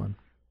 That was one.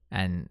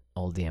 And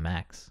old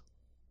DMX.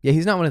 Yeah,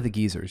 he's not one of the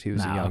geezers. He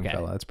was a No, young okay.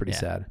 fella. That's pretty Yeah.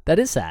 sad. That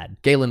is sad.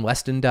 Galen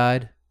Weston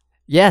died.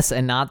 Yes,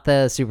 and not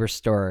the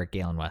superstore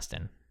Galen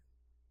Weston.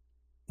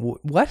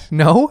 What?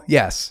 No?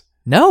 Yes.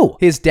 No,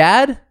 His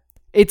dad?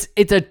 it's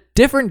a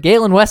different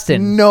Galen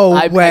Weston. No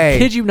I way. I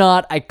kid you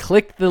not. I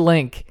clicked the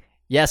link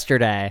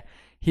yesterday.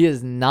 He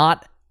is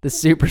not the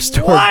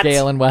superstore What?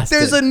 Galen Weston.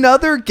 There's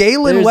another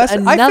Galen There's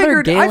Weston. another I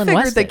figured Galen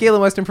Weston. that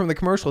Galen Weston from the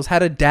commercials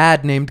had a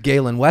dad named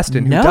Galen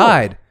Weston who No.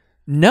 died.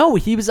 No,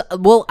 he was.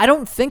 Well, I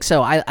don't think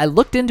so. I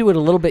looked into it a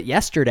little bit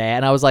yesterday,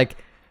 and I was like,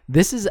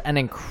 "This is an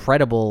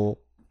incredible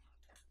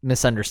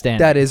misunderstanding."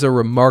 That is a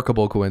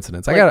remarkable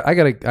coincidence. I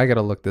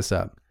gotta look this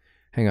up.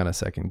 Hang on a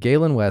second.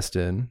 Galen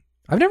Weston.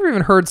 I've never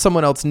even heard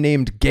someone else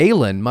named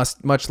Galen,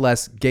 much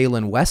less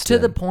Galen Weston.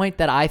 to the point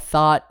that I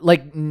thought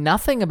like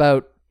nothing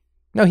about.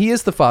 No, he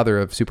is the father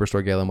of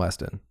Superstore Galen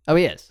Weston. Oh,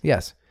 he is.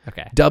 Yes.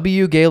 Okay.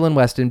 W. Galen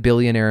Weston,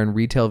 billionaire and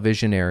retail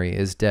visionary,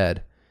 is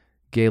dead.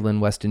 Galen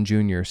Weston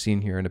Jr.,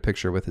 seen here in a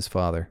picture with his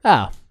father.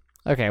 Oh,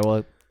 okay.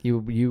 Well,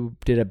 you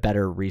did a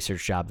better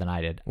research job than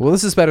I did. Well,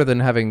 this is better than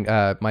having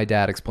my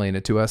dad explain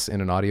it to us in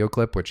an audio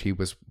clip, which he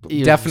was He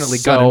was definitely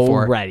so gunning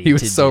for. ready He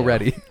was to so do.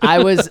 ready.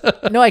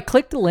 I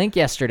clicked the link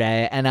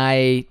yesterday, and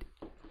I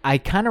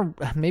kind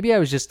of maybe I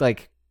was just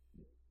like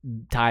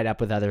tied up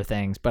with other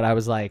things, but I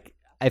was like,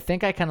 I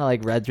think I kind of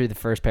like read through the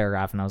first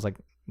paragraph, and I was like,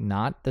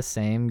 not the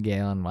same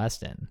Galen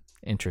Weston.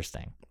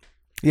 Interesting.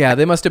 Yeah,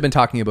 they must have been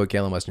talking about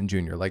Galen Weston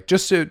Jr. Like,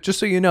 just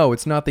so you know,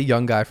 it's not the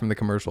young guy from the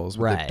commercials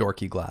with Right. the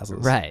dorky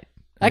glasses. Right.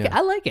 Yeah.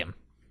 I like him.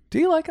 Do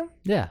you like him?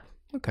 Yeah.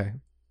 Okay.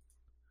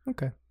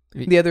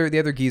 The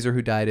other geezer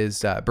who died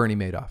is Bernie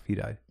Madoff. He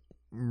died.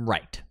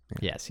 Right.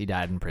 Yes, he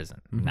died in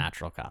prison. Mm-hmm.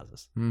 Natural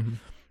causes. Mm-hmm.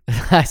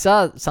 I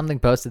saw something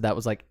posted that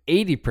was like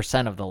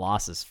 80% of the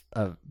losses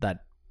of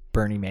that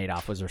Bernie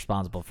Madoff was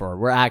responsible for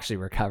were actually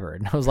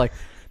recovered. And I was like,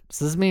 does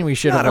this mean we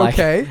should have Not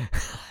okay.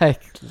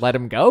 like let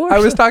him go? Or I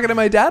was something? talking to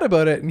my dad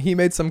about it, and he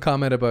made some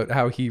comment about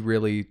how he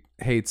really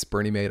hates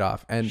Bernie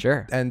Madoff. And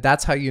Sure. And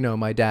that's how you know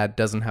my dad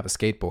doesn't have a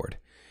skateboard,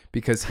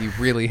 because he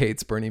really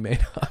hates Bernie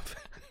Madoff.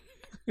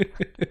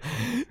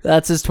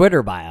 That's his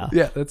Twitter bio.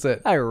 Yeah, that's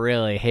it. I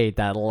really hate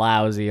that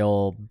lousy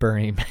old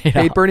Bernie Madoff.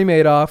 Hate Bernie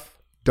Madoff.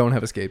 Don't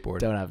have a skateboard.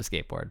 Don't have a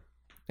skateboard.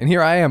 And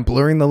here I am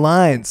blurring the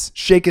lines,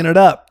 shaking it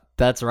up.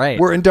 That's right.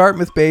 We're in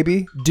Dartmouth,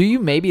 baby. Do you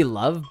maybe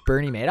love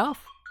Bernie Madoff?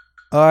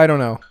 I don't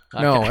know.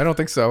 No, Okay. I don't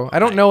think so. I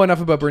don't know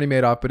enough about Bernie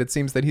Madoff, but it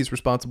seems that he's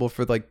responsible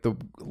for like the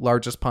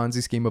largest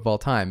Ponzi scheme of all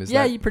time. Is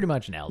Yeah, that? you pretty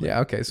much nailed it. Yeah.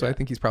 Okay. So I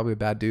think he's probably a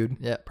bad dude.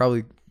 Yeah.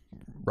 Probably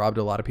robbed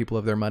a lot of people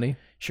of their money.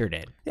 Sure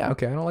did. Yeah.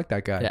 Okay. I don't like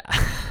that guy.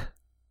 Yeah.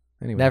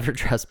 Anyway, Never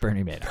trust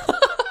Bernie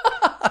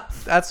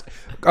Madoff. that's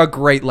a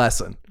great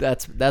lesson.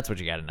 That's what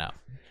you got to know.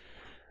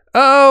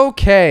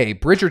 Okay,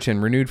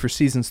 Bridgerton renewed for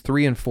seasons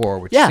 3 and 4,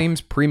 which Yeah.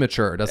 seems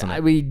premature, doesn't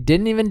it? We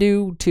didn't even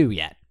do 2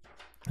 yet.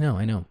 No,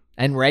 I know.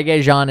 And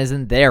Reggae Jean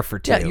isn't there for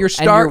 2. Yeah, your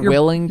and you're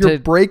willing your to...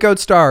 breakout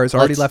star has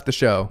already Let's- left the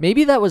show.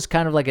 Maybe that was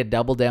kind of like a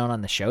double down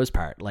on the show's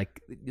part.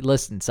 Like,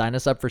 listen, sign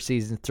us up for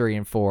seasons 3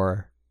 and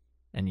 4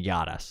 and you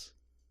got us.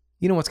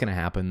 You know what's going to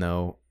happen,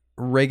 though?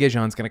 Reggae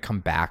Jean's going to come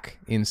back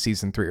in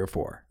season 3 or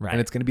 4. Right. And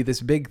it's going to be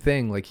this big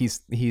thing. Like,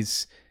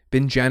 he's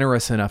been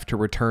generous enough to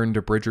return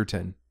to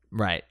Bridgerton.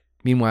 Right.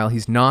 Meanwhile,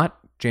 he's not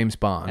James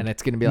Bond. And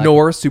it's going to be like...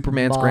 nor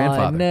Superman's My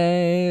grandfather.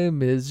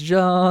 name is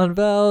Jean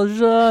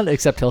Valjean.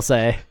 Except he'll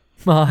say,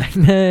 my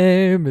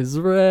name is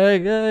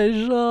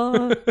Reggae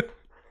Jean.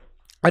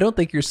 I don't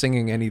think you're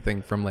singing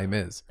anything from Les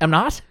Mis. I'm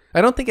not? I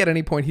don't think at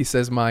any point he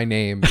says, my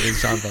name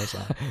is Jean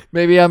Valjean.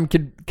 Maybe I'm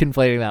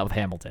conflating that with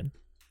Hamilton.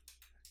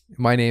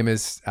 My name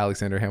is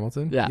Alexander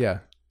Hamilton? Yeah. Yeah,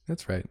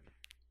 that's right.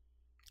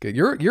 Good.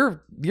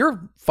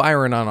 You're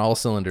firing on all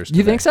cylinders today.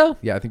 You think so?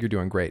 Yeah, I think you're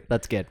doing great.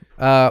 That's good.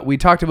 We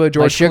talked about My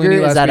George sugar Clooney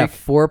is last at week. a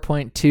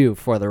 4.2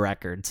 for the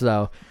record.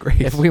 So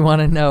Great. if we want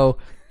to know,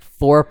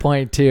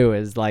 4.2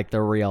 is like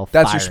the real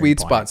That's your firing sweet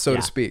point. spot, so Yeah,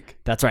 to speak.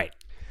 That's right.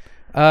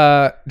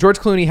 George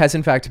Clooney has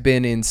in fact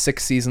been in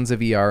 6 seasons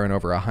of ER and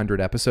over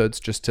 100 episodes,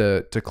 just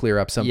to clear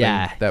up something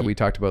that we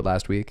talked about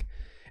last week.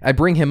 I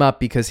bring him up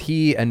because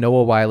he and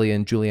Noah Wyle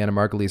and Juliana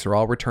Margulies are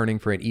all returning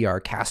for an ER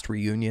cast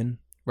reunion.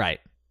 Right.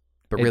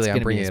 But It's really, I'm gonna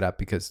be bringing his it up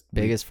because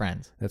Biggest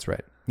friends. that's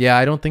right. Yeah,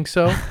 I don't think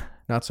so.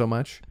 Not so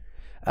much.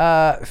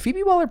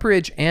 Phoebe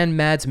Waller-Bridge and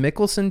Mads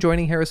Mikkelsen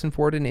joining Harrison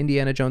Ford in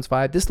Indiana Jones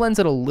 5. This lends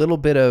it a little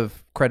bit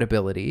of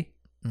credibility.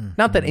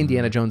 Not that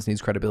Indiana Jones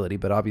needs credibility,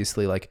 but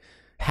obviously like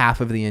half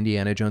of the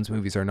Indiana Jones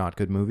movies are not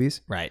good movies.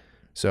 Right.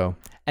 So,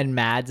 And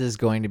Mads is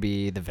going to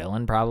be the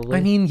villain, probably.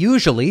 I mean,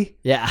 usually.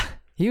 yeah.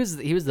 He was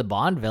the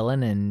Bond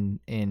villain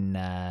in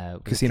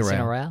Casino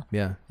Royale. Royale.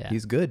 Yeah, Yeah.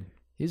 he's good.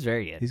 He's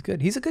very good. He's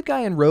good. He's a good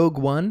guy in Rogue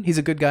One. He's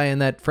a good guy in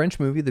that French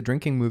movie, the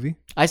drinking movie.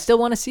 I still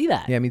want to see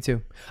that. Yeah, me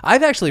too.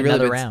 I've actually really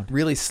Another been round.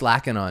 really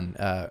slacking on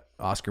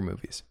Oscar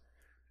movies.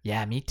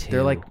 Yeah, me too.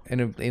 They're like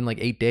in like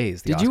 8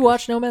 days. the Did you Oscars.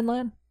 watch No Man's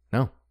Land?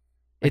 No.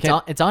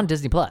 It's on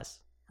Disney Plus.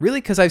 Really?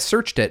 Because I've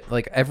searched it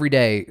like every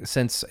day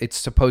since it's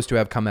supposed to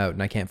have come out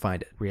and I can't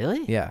find it.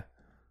 Really? Yeah.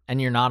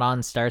 And you're not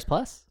on Stars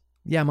Plus?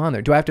 Yeah, I'm on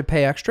there. Do I have to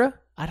pay extra?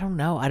 I don't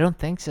know. I don't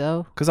think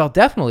so. Because I'll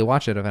definitely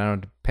watch it if I don't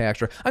have to pay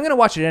extra. I'm going to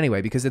watch it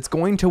anyway because it's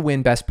going to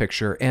win Best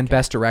Picture and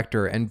Best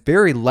Director and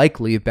very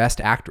likely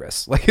Best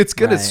Actress. Like it's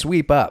going to Right.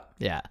 sweep up.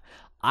 Yeah.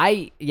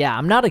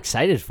 I'm not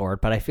excited for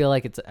it, but I feel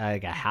like it's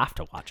like I have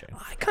to watch it.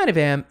 I kind of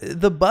am.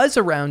 The buzz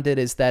around it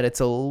is that it's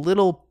a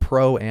little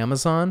pro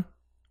Amazon,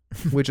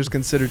 which is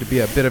considered to be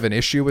a bit of an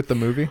issue with the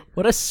movie.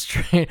 What a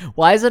strange.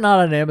 Why is it not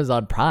on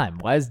Amazon Prime?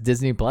 Why is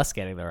Disney Plus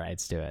getting the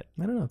rights to it?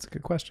 I don't know. It's a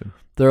good question.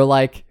 They're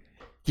like,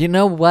 you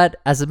know what?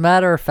 As a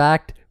matter of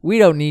fact, we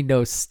don't need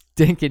no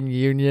stinking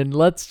union.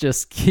 Let's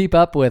just keep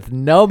up with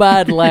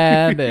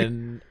Nomadland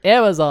and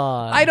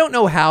Amazon. I don't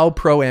know how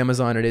pro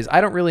Amazon it is.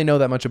 I don't really know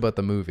that much about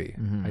the movie.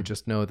 Mm-hmm. I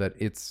just know that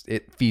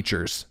it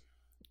features.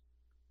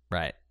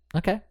 Right.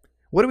 Okay.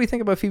 What do we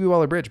think about Phoebe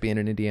Waller-Bridge being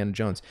in Indiana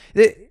Jones?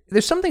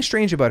 There's something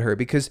strange about her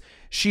because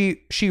she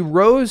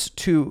rose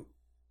to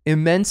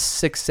immense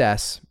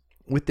success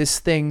with this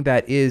thing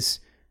that is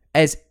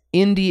as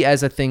indie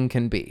as a thing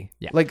can be.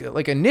 Yeah.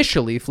 Like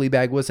initially,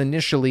 Fleabag was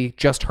initially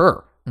just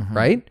her,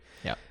 right?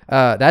 Yep.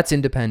 That's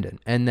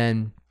independent. And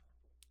then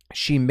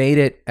she made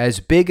it as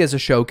big as a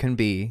show can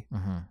be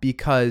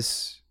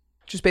because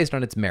just based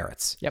on its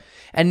merits. Yep.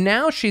 And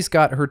now she's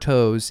got her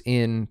toes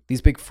in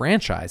these big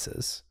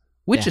franchises,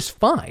 which is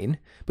fine,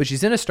 but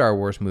she's in a Star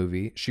Wars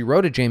movie. She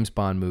wrote a James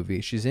Bond movie.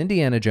 She's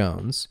Indiana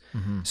Jones.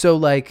 So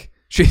like,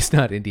 she's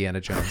not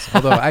Indiana Jones,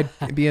 although I'd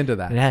be into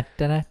that.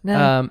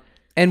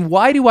 And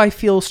why do I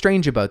feel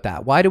strange about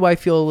that? Why do I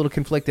feel a little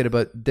conflicted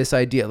about this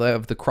idea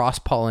of the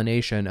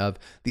cross-pollination of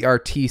the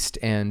artiste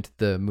and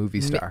the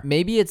movie star?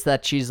 Maybe it's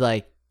that she's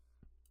like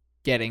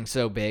getting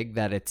so big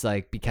that it's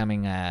like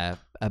becoming a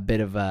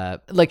bit of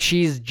a, like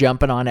she's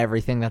jumping on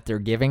everything that they're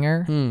giving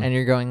her, and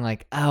you're going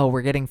like, oh,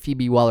 we're getting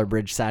Phoebe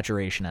Waller-Bridge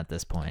saturation at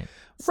this point.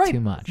 It's Right. too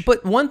much.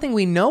 But one thing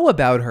we know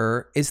about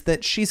her is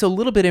that she's a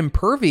little bit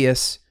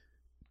impervious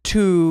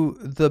to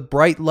the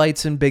bright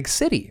lights in big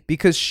city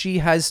because she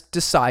has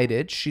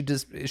decided she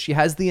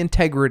has the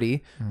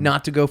integrity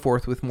not to go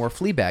forth with more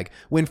Fleabag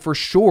when for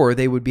sure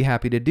they would be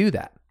happy to do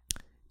that.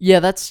 Yeah,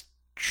 that's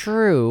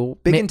true.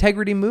 Big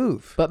integrity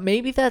move. But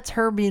maybe that's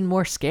her being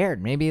more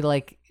scared. Maybe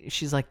like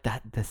she's like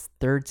that this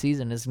third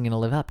season isn't going to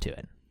live up to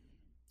it.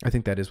 I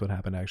think that is what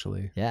happened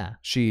actually. Yeah.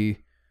 She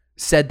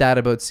said that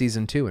about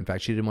season 2. In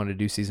fact, she didn't want to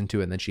do season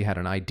 2 and then she had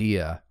an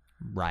idea.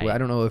 Right. Well, I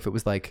don't know if it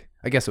was like,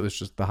 I guess it was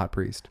just the hot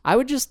priest. I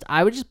would just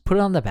put it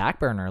on the back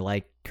burner,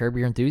 like Curb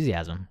Your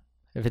Enthusiasm.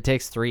 If it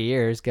takes 3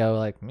 years, go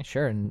like,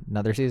 sure,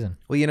 another season.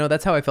 Well, you know,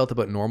 that's how I felt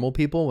about Normal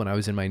People when I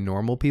was in my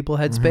Normal People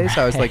headspace.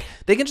 I was like,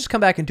 they can just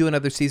come back and do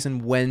another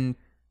season when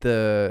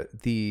the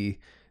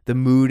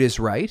mood is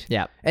right.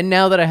 Yeah. And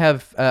now that I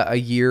have a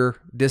year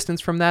distance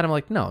from that, I'm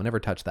like, no, never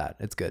touch that.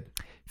 It's good.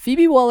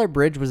 Phoebe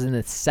Waller-Bridge was in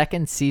the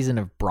second season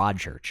of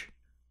Broadchurch.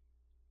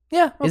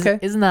 Yeah, okay.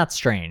 Isn't that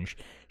strange?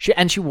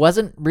 She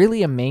wasn't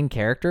really a main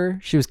character.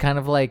 She was kind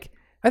of like,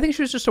 I think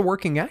she was just a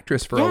working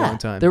actress for a long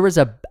time. There was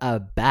a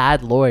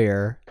bad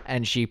lawyer,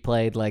 and she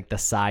played like the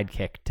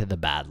sidekick to the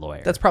bad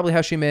lawyer. That's probably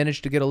how she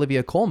managed to get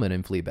Olivia Colman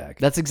in Fleabag.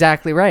 That's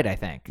exactly right, I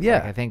think. Yeah.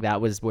 Like, I think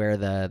that was where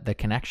the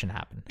connection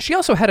happened. She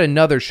also had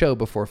another show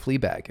before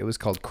Fleabag. It was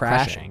called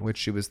Crashing, which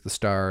she was the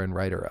star and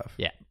writer of.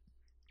 Yeah.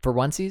 For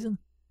one season?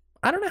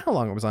 I don't know how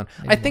long it was on.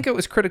 I think it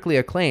was critically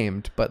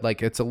acclaimed, but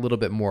like it's a little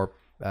bit more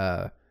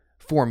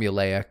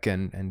formulaic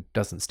and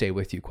doesn't stay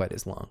with you quite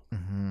as long.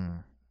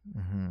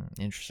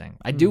 Interesting.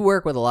 I do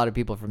work with a lot of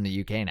people from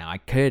the UK now. I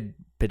could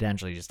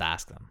potentially just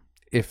ask them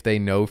If they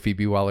know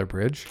Phoebe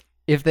Waller-Bridge.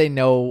 if they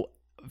know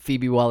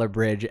Phoebe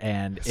Waller-Bridge,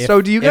 and if,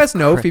 So do you guys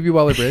know Cra- Phoebe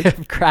Waller-Bridge?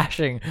 if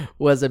Crashing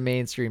was a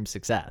mainstream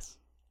success.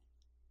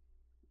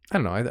 I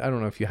don't know. I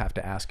don't know if you have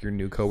to ask your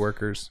new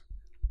coworkers.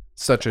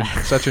 Such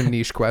a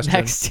niche question.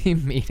 Next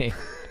team meeting.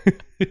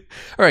 All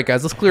right,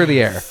 guys, let's clear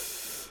the air.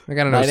 I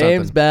gotta know My something.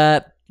 name's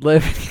Matt.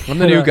 I'm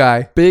the new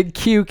guy. Big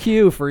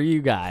QQ for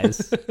you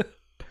guys.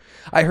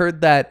 I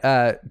heard that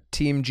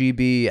Team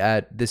GB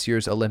at this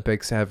year's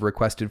Olympics have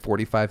requested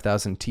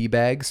 45,000 tea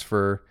bags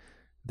for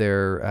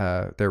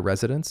their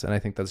residents, and I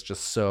think that's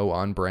just so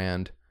on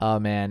brand. Oh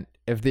man,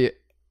 if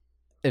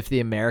the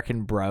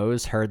American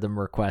bros heard them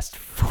request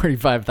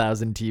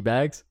 45,000 tea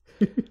bags,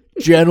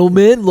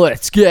 gentlemen,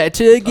 let's get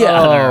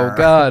together. Oh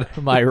God,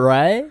 Am I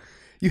right?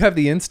 you have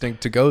the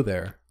instinct to go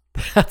there.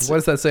 What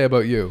does that say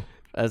about you?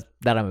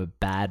 That I'm a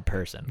bad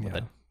person with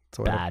a That's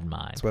what bad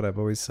mind. That's what I've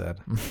always said.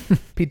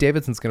 Pete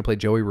Davidson's going to play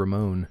Joey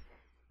Ramone.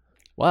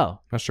 Whoa.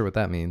 Not sure what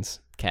that means.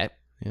 Okay.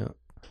 Yeah.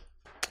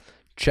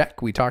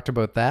 Check. We talked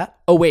about that.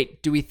 Oh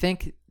wait, do we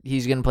think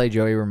he's gonna play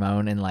Joey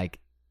Ramone in like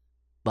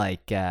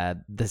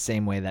the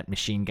same way that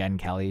Machine Gun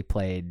Kelly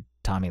played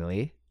Tommy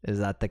Lee? Is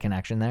that the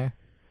connection there?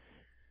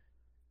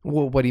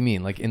 Well, what do you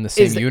mean? Like in the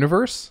same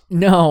universe?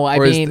 No, I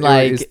Or is- mean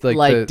or is,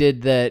 like,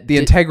 did The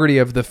integrity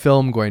of the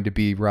film going to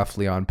be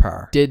roughly on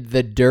par? did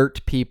the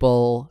Dirt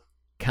people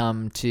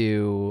come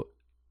to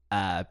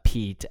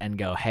Pete and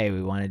go, "Hey,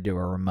 we want to do a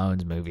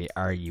Ramones movie.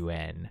 Are you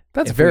in?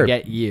 That's if very- we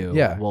get you,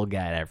 yeah. we'll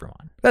get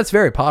everyone." That's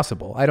very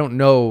possible. I don't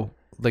know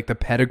like the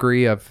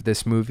pedigree of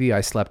this movie.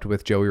 I Slept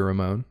with Joey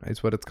Ramone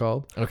is what it's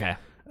called. Okay.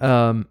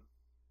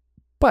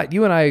 But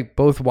you and I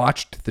both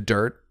watched The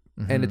Dirt,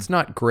 Mm-hmm. and it's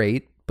not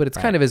great, but it's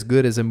kind of as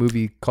good as a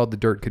movie called The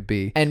Dirt could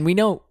be. And we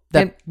know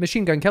that And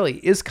Machine Gun Kelly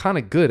is kind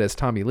of good as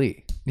Tommy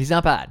Lee. he's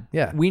not bad.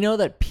 Yeah. We know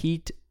that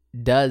Pete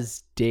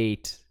does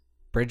date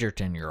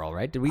Bridgerton girl,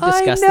 right? Did we I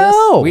discuss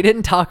know. this? We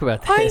didn't talk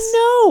about this. I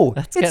know.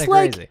 That's it's kinda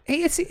like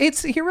crazy.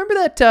 it's. You remember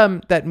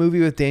that movie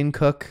with Dane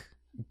Cook,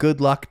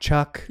 Good Luck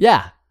Chuck?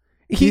 Yeah.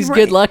 He's right-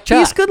 Good Luck Chuck.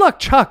 He's Good Luck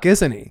Chuck,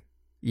 isn't he?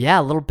 Yeah,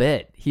 a little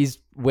bit. He's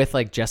with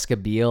like Jessica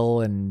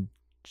Biel and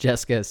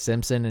Jessica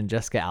Simpson and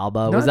Jessica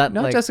Alba. Was that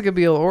not like Jessica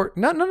Biel or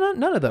none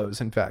of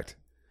those? In fact.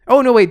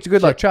 Oh no, wait.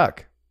 Good Luck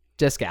Chuck.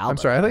 Jessica Alba? I'm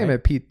sorry. I thought you right?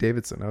 meant Pete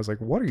Davidson. I was like,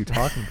 what are you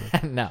talking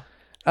about? No.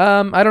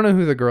 I don't know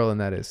who the girl in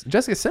that is.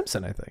 Jessica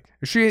Simpson, I think.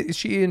 Is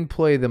she in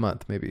Employee of the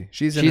Month? Maybe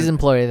she's She's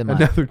Employee of the Month.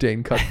 another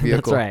Dane Cook vehicle.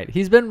 That's right.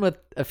 He's been with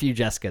a few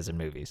Jessicas in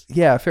movies.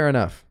 Yeah, fair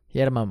enough. He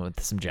had a moment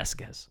with some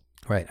Jessicas.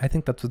 Right. I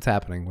think that's what's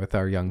happening with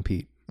our young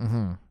Pete.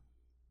 Mm-hmm.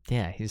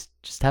 Yeah, he's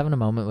just having a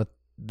moment with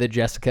the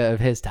Jessica of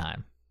his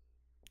time.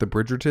 The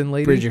Bridgerton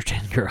lady.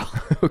 Bridgerton girl.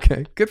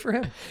 Okay, good for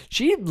him.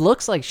 She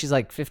looks like she's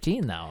like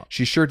 15 though.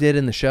 She sure did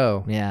in the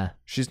show. Yeah.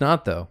 She's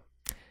not though.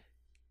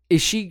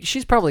 Is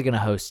she's probably going to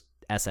host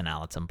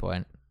SNL at some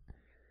point.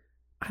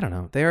 I don't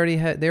know. They already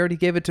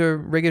gave it to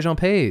Regé-Jean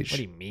Page. What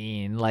do you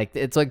mean? Like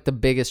it's like the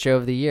biggest show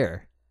of the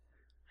year.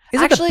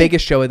 Is it the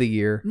biggest show of the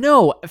year?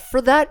 No,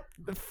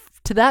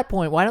 to that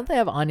point, why don't they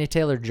have Anya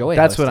Taylor-Joy?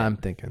 That's host what it? I'm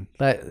thinking.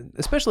 That,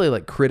 especially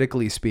like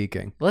critically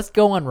speaking. Let's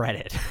go on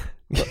Reddit.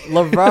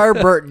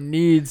 LeVar Burton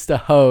needs to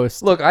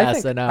host Look, I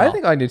SNL.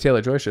 think Anya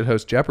Taylor-Joy should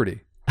host Jeopardy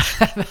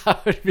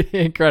That would be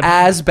incredible.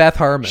 as Beth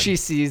Harmon. She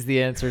sees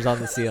the answers on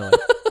the ceiling.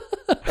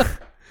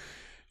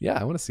 Yeah,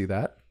 I want to see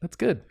that. That's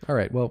good. All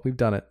right, well, we've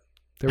done it.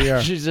 There we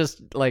are. She's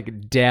just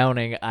like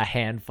downing a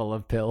handful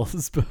of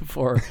pills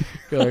before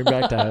going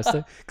back to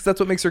hosting. Because that's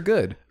what makes her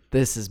good.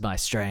 This is my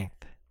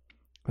strength.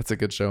 That's a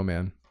good show,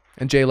 man.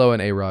 And J-Lo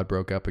and A-Rod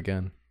broke up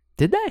again.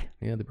 Did they?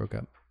 Yeah, they broke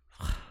up.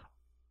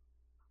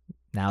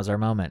 Now's our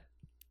moment.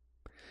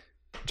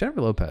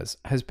 Jennifer Lopez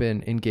has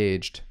been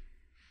engaged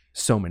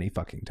so many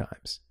fucking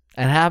times.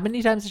 And how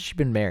many times has she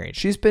been married?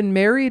 She's been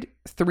married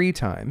 3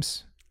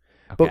 times.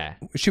 Okay.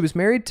 But she was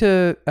married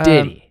to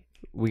Diddy.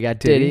 We got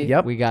Diddy. Diddy,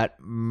 yep. We got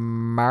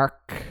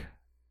Mark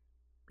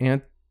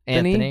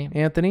Anthony.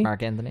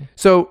 Mark Anthony.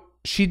 So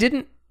she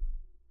didn't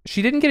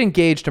get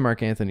engaged to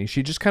Mark Anthony.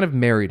 She just kind of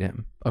married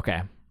him,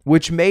 Okay.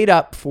 which made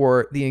up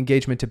for the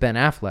engagement to Ben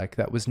Affleck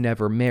that was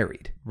never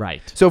married.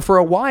 Right. So for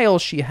a while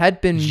she had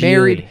been Julie.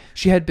 married.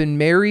 She had been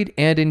married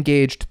and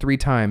engaged 3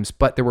 times,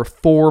 but there were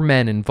 4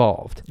 men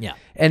involved. Yeah.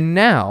 And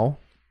now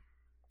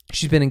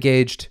she's been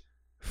engaged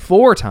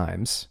 4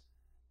 times,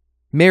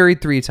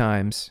 married 3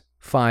 times,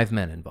 5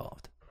 men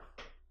involved.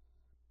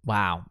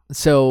 Wow.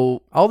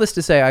 So All this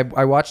to say,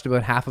 I watched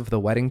about half of The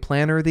Wedding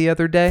Planner the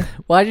other day.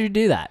 why did you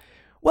do that?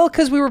 Well,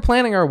 because we were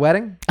planning our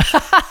wedding.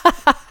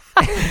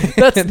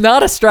 That's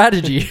not a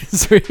strategy.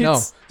 Sweets. No,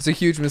 it's a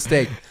huge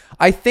mistake.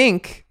 I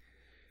think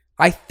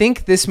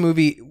this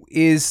movie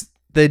is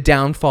the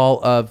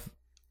downfall of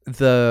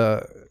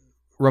the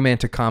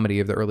romantic comedy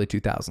of the early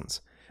 2000s.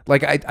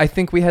 Like, I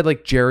think we had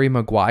like Jerry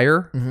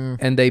Maguire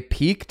and they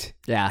peaked.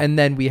 Yeah. And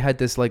then we had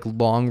this like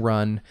long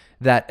run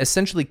that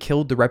essentially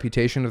killed the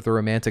reputation of the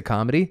romantic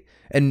comedy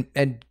and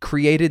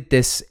created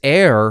this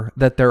air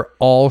that they're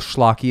all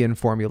schlocky and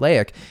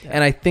formulaic. Yeah.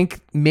 And I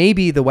think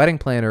maybe The Wedding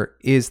Planner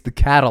is the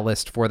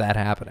catalyst for that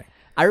happening.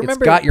 I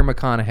remember it's got your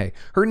McConaughey.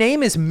 Her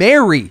name is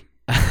Mary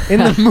in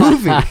the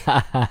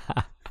movie.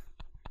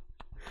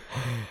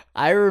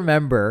 I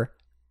remember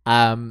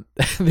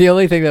the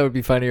only thing that would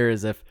be funnier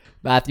is if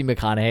Matthew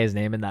McConaughey's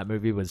name in that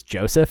movie was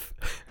Joseph.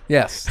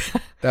 Yes,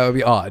 that would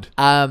be odd.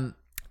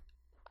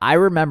 I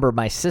remember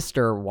my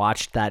sister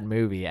watched that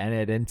movie and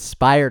it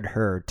inspired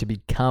her to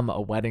become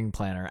a wedding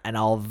planner. And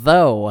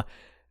although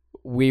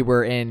we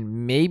were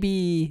in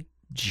maybe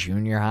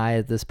junior high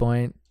at this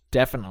point,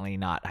 definitely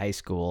not high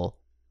school,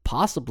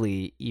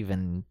 possibly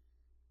even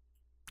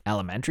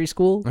elementary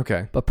school,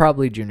 Okay. but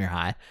probably junior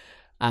high.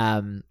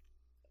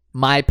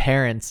 My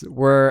parents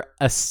were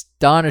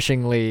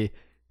astonishingly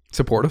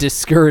Supportive.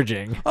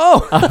 discouraging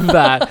Oh, of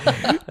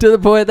that to the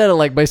point that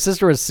like my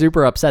sister was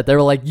super upset. They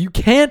were like, you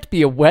can't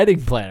be a wedding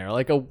planner.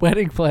 Like a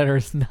wedding planner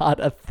is not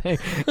a thing.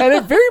 And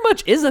it very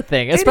much is a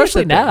thing,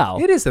 especially now.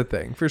 It is a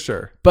thing for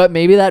sure. But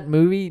maybe that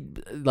movie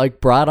like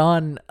brought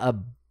on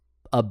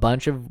a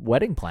bunch of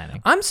wedding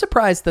planning. I'm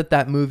surprised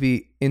that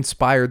movie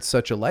inspired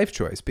such a life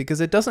choice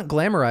because it doesn't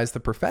glamorize the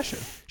profession.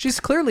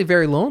 She's clearly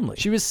very lonely.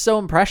 She was so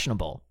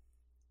impressionable.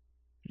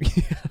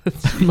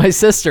 My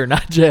sister,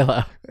 not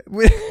J-Lo.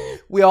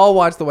 We all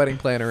watch The Wedding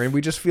Planner and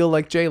we just feel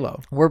like J-Lo.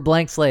 We're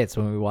blank slates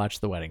when we watch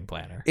The Wedding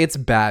Planner. It's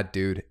bad,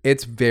 dude.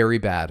 It's very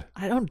bad.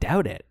 I don't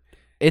doubt it.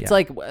 It's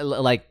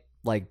Yeah.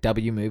 like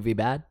W movie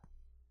bad.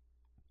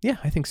 Yeah,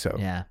 I think so.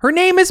 Yeah. Her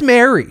name is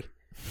Mary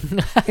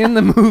in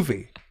the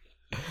movie.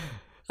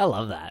 I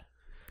love that.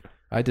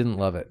 I didn't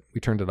love it.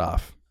 We turned it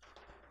off.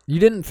 You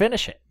didn't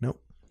finish it.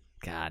 Nope.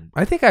 God.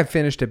 I think I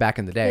finished it back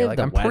in the day. Give Like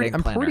The I'm Wedding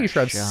pretty Planner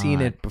sure a I've seen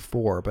shot. it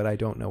before, but I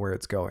don't know where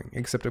it's going.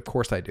 Except of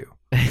course I do.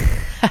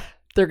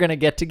 They're going to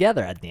get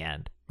together at the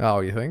end.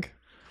 Oh, you think?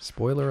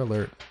 Spoiler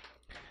alert.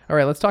 All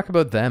right, let's talk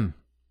about them.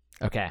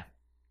 Okay.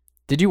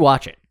 Did you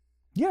watch it?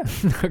 Yeah.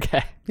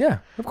 Okay. Yeah,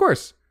 of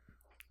course.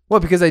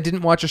 What, because I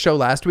didn't watch a show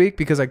last week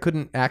because I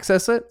couldn't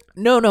access it?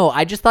 No.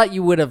 I just thought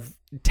you would have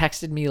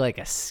texted me like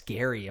a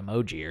scary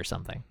emoji or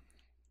something.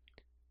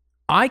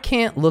 I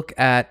can't look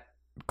at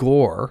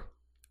gore,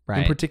 in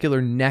Right.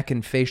 particular neck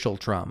and facial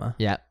trauma.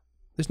 Yeah.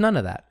 There's none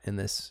of that in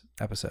this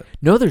episode.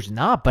 No, there's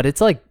not. But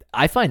it's like,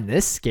 I find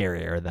this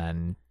scarier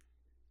than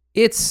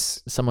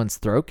It's, someone's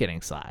throat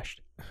getting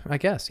slashed. I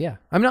guess, yeah.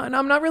 I'm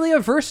not really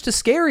averse to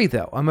scary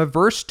though. I'm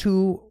averse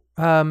to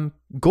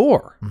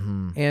gore,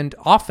 and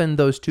often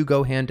those two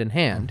go hand in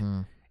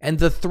hand. And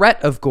the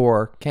threat of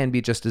gore can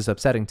be just as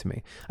upsetting to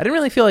me. I didn't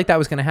really feel like that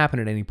was going to happen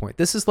at any point.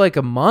 This is like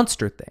a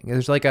monster thing.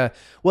 There's like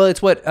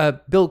it's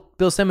what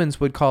Bill Simmons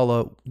would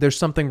call there's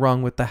something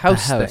wrong with the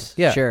house thing.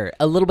 Yeah, Sure.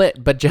 A little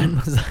bit. But Jen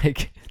was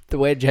like, the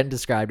way Jen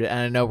described it, and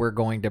I know we're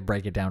going to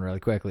break it down really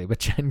quickly, but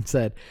Jen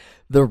said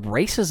the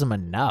racism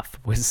enough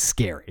was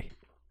scary.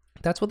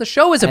 that's what the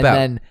show is about.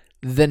 And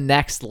then the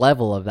next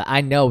level of that, I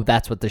know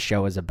that's what the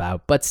show is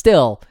about, but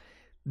still,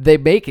 they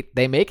make it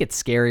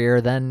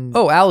scarier than.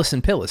 Oh,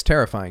 Alison Pill is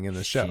terrifying in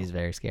this show. She's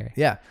very scary.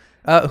 Yeah.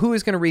 Who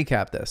is going to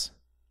recap this?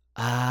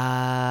 Do you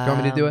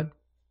want me to do it?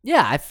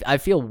 Yeah, I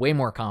feel way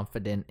more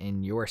confident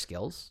in your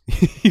skills.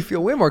 You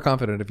feel way more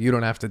confident if you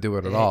don't have to do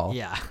it at all.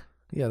 Yeah.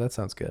 Yeah, that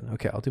sounds good.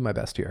 Okay, I'll do my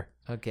best here.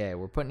 Okay,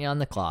 we're putting you on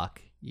the clock.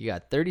 You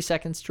got 30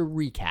 seconds to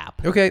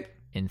recap. Okay.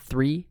 In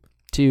 3,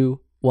 2,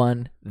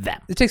 1,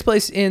 them. It takes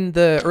place in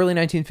the early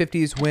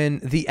 1950s when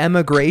the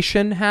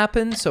emigration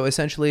happened. So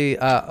essentially,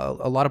 a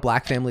lot of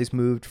black families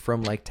moved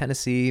from like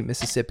Tennessee,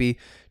 Mississippi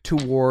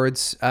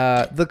towards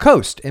the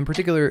coast. In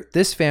particular,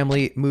 this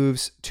family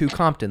moves to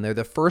Compton. They're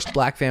the first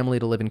black family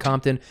to live in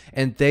Compton,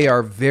 and they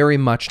are very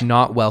much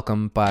not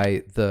welcome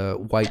by the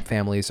white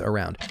families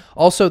around.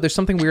 Also, there's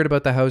something weird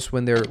about the house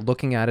when they're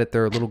looking at it.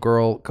 Their little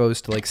girl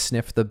goes to like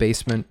sniff the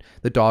basement.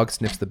 The dog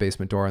sniffs the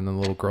basement door, and then the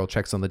little girl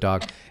checks on the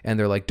dog, and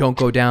they're like, "Don't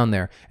go down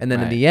there." And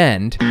then in the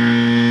end,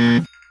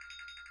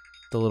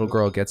 the little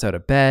girl gets out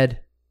of bed,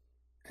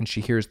 and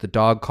she hears the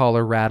dog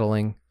collar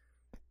rattling,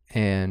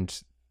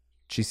 and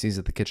she sees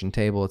at the kitchen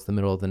table, it's the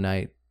middle of the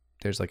night,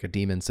 there's like a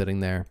demon sitting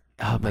there.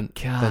 Oh my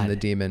God. Then the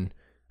demon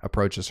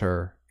approaches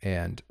her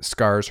and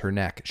scars her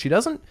neck. She's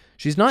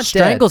not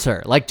Strangles dead.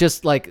 her. Like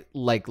just like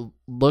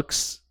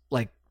looks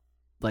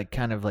like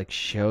kind of like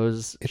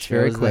shows It's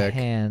very the quick.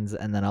 hands,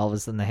 and then all of a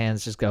sudden the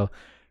hands just go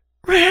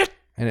And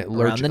it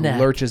around the neck.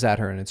 lurches at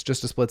her, and it's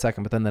just a split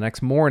second. But then the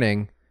next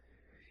morning,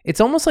 it's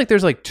almost like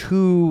there's like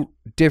two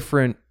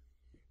different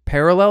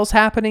parallels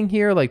happening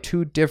here, like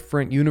two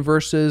different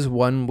universes,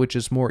 one which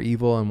is more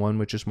evil and one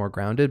which is more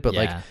grounded. But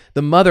like Yeah.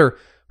 the mother,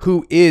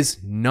 who is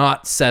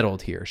not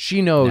settled here,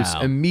 she knows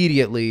No.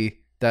 immediately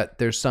that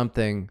there's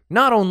something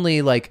not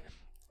only like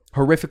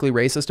horrifically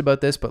racist about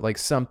this, but like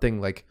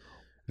something like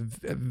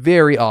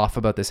very off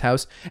about this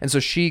house. And so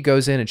she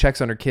goes in and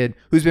checks on her kid,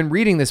 who's been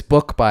reading this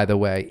book, by the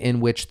way, in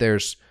which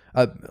there's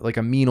a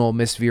mean old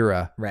Miss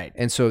Vera. Right.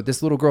 And so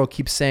this little girl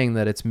keeps saying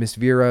that it's Miss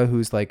Vera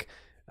who's like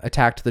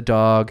attacked the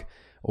dog,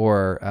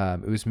 or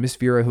it was Miss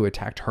Vera who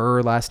attacked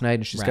her last night,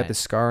 and she's got Right. this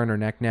scar on her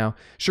neck now.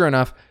 Sure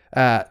enough,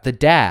 the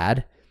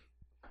dad,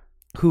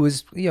 who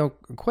is,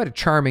 quite a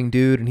charming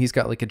dude, and he's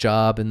got like a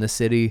job in the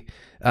city.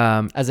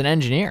 As an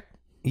engineer.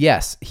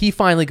 Yes, he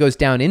finally goes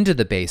down into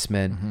the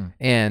basement,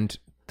 and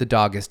the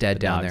dog is dead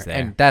down dog's there.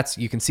 there. And that's,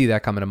 you can see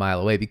that coming a mile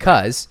away,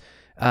 because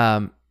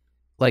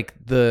like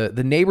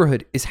the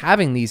neighborhood is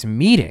having these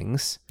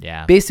meetings,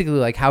 Yeah. basically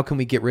like, how can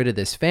we get rid of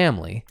this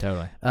family?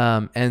 Totally.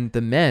 And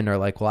the men are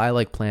like, well, I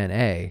like plan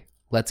A,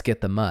 let's get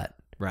the mutt.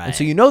 Right. And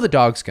so the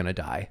dog's gonna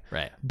die,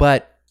 Right.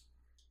 but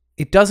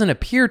it doesn't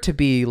appear to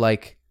be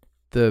like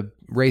the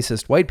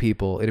racist white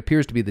people. It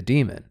appears to be the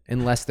demon,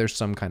 unless there's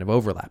some kind of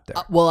overlap there.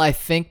 Well, I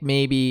think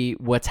maybe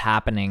what's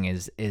happening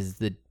is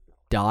the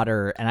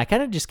daughter, and I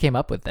kind of just came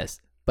up with this,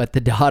 but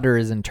the daughter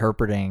is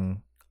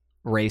interpreting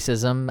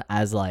racism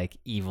as like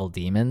evil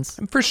demons.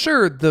 For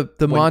sure,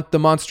 the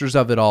monsters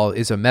of it all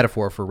is a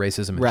metaphor for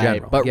racism in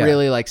general. But Yeah.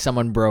 really, like,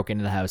 someone broke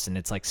into the house and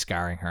it's like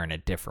scarring her in a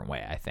different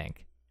way, I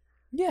think.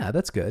 Yeah,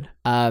 that's good.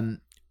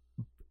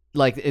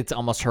 Like, it's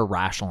almost her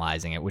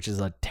rationalizing it, which is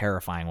a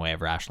terrifying way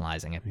of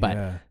rationalizing it. But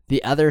Yeah.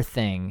 the other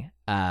thing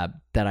that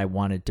I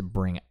wanted to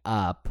bring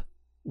up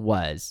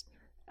was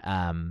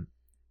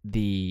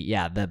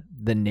the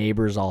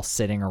neighbors all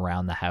sitting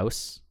around the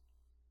house,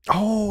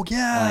 Oh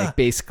yeah. like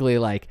basically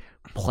like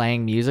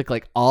playing music,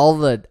 like all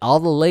the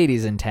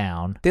ladies in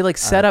town. They like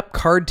set up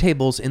card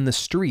tables in the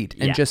street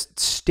and Yeah. just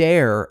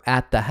stare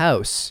at the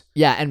house.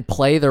 Yeah, and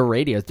play their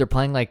radios. They're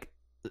playing like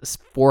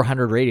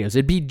 400 radios.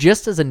 It'd be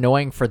just as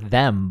annoying for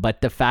them,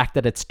 but the fact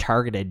that it's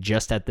targeted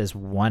just at this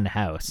one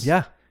house.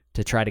 Yeah.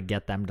 To try to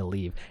get them to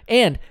leave.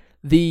 And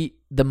the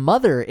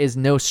mother is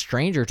no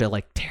stranger to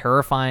like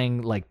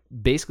terrifying, like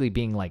basically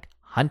being like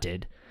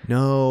hunted.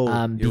 No.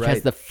 Because you're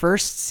right. the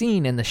first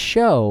scene in the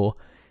show,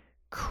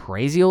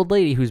 crazy old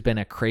lady who's been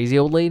a crazy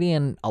old lady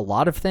in a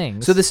lot of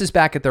things. So this is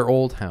back at their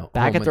old home.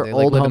 back at their They,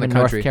 like, old live home the in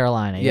North country.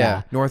 Carolina.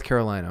 Yeah, North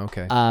Carolina.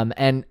 Okay.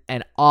 And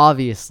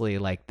obviously,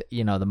 like,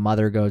 the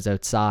mother goes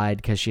outside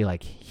because she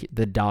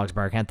the dog's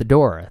barking at the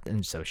door,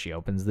 and so she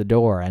opens the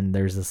door, and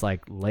there's this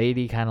like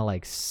lady kind of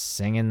like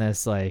singing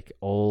this like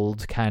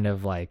old kind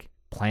of like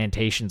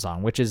plantation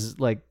song, which is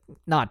like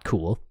not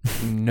cool.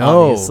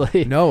 No,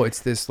 obviously. no, it's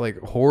this like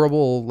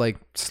horrible like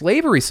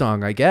slavery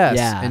song, I guess.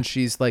 Yeah. And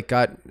she's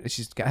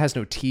has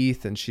no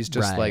teeth, and she's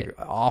just Right. like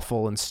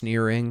awful and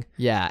sneering.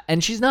 Yeah,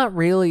 and she's not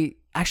really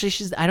actually.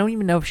 I don't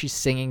even know if she's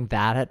singing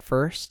that at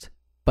first,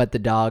 but the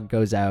dog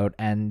goes out,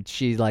 and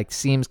she like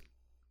seems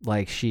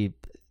like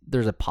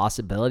there's a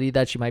possibility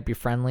that she might be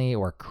friendly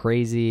or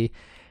crazy,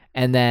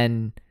 and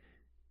then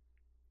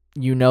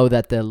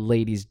that the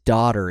lady's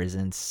daughter is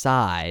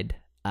inside,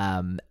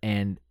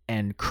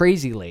 and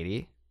crazy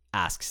lady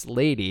asks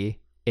lady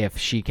if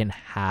she can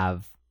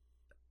have.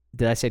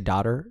 Did I say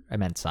daughter? I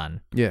meant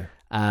son. Yeah.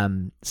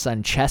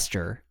 Son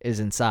Chester is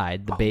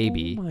inside, the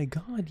baby. Oh my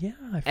god, yeah.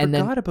 I And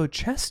then forgot about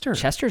Chester.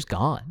 Chester's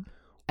gone.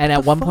 And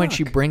at one point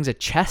she fuck? brings a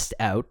chest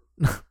out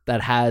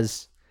that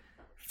has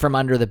from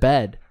under the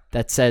bed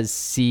that says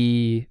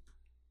C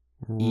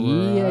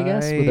E, I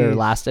guess, with her Right.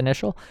 last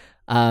initial.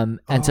 And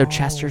so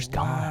Chester's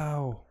gone.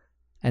 Wow.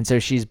 And so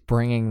she's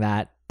bringing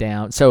that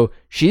down. So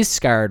she's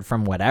scarred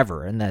from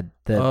whatever, and the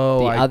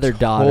I other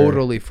daughter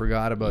totally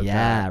forgot about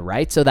yeah, that.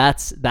 right? So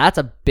that's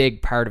a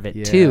big part of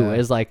it too, Yeah.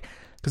 is like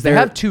Because they they're-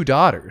 have two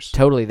daughters.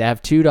 Totally. They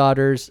have two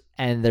daughters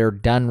and they're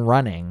done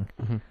running,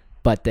 Mhm.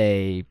 but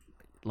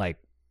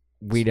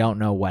we don't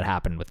know what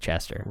happened with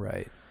Chester.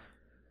 Right.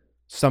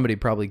 Somebody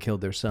probably killed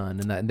their son,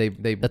 and they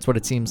That's what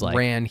it seems like.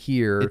 ran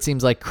here. It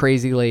seems like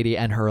Crazy Lady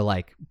and her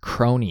like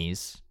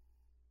cronies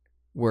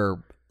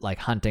were like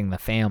hunting the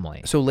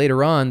family. So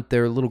later on,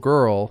 their little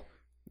girl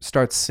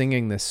starts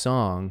singing this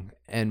song,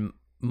 and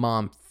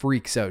mom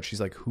freaks out. She's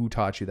like, "Who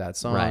taught you that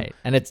song?" Right.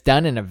 And it's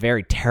done in a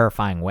very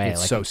terrifying way.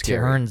 It's like so it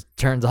scary.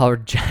 turns all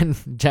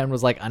Jen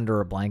was like under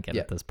a blanket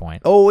Yeah. at this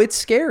point. Oh, it's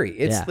scary.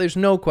 Yeah. There's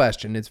no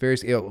question. It's very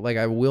like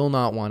I will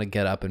not want to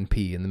get up and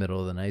pee in the middle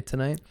of the night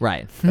tonight.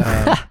 Right.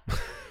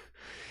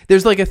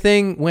 There's like a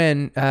thing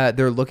when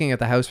they're looking at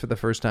the house for the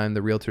first time,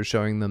 the realtor's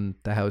showing them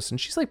the house, and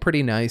she's like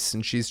pretty nice,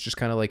 and she's just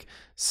kind of like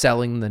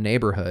selling the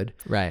neighborhood.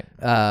 Right.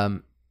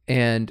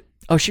 And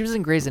Oh, she was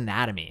in Grey's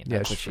Anatomy. yeah,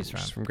 That's what she's she's from.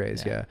 She's from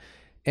Grey's, yeah.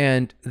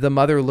 And the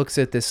mother looks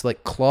at this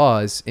like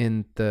clause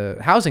in the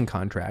housing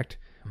contract,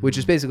 which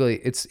is basically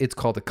it's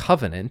called a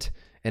covenant,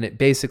 and it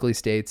basically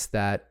states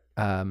that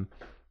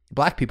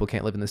black people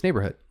can't live in this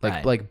neighborhood.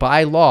 Right. Like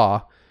by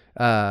law,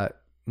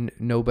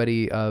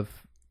 nobody of,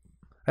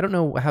 I don't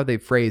know how they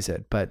phrase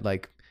it, but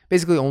like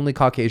basically only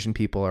Caucasian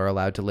people are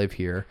allowed to live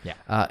here. Yeah.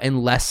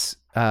 Unless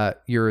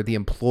you're the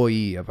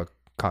employee of a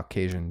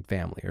Caucasian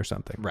family or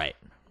something. Right.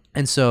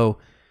 And so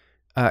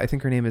I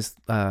think her name is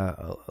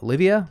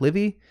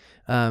Livy.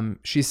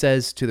 She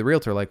says to the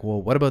realtor, like,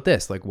 well, what about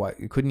this? Like, why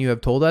couldn't you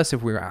have told us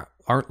if we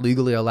aren't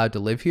legally allowed to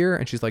live here?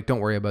 And she's like, don't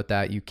worry about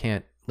that. You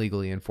can't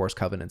legally enforce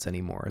covenants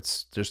anymore.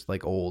 It's just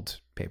like old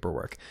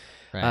paperwork.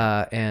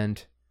 Right.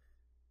 And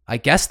I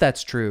guess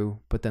that's true.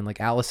 But then like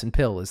Alison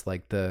Pill is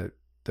like the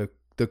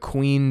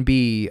queen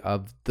bee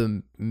of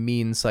the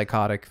mean,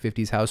 psychotic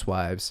 50s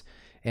housewives.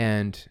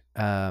 And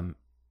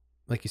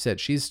like you said,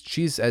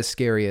 she's as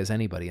scary as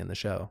anybody in the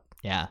show.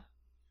 Yeah.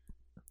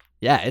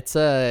 Yeah, it's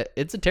a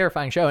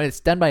terrifying show, and it's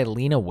done by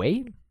Lena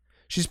Waithe.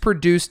 She's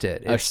produced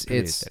it. Oh, It's she's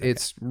produced it,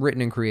 it's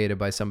written and created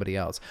by somebody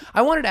else.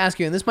 I wanted to ask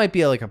you, and this might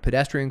be like a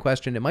pedestrian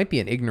question. It might be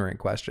an ignorant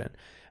question.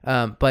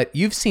 But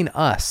you've seen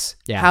Us.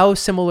 Yeah. How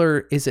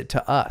similar is it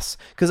to Us?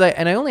 Because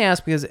I only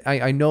ask because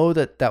I know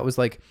that was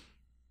like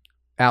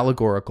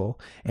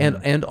allegorical,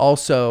 and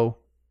also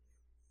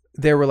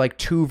there were like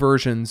two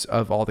versions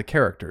of all the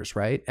characters,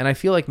 right? And I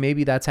feel like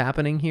maybe that's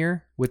happening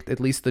here with at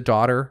least the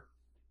daughter.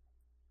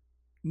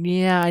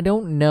 Yeah, I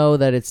don't know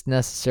that it's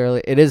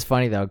necessarily. It is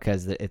funny though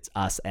because it's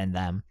us and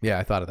them. Yeah,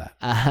 I thought of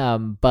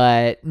that.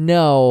 But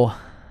no,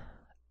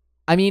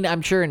 I mean,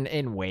 I'm sure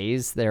in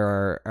ways there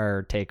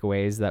are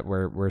takeaways that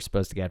we're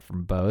supposed to get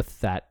from both.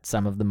 That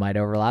some of them might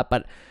overlap,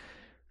 but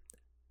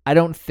I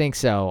don't think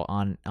so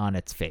on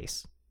its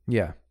face.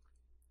 Yeah,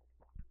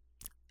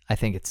 I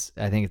think it's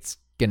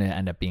gonna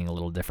end up being a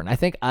little different. I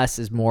think Us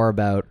is more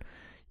about,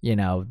 you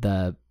know,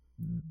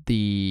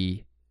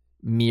 the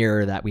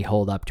mirror that we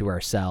hold up to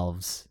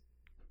ourselves,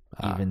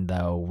 even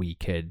though we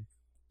could,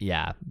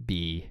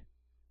 be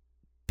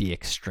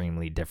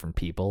extremely different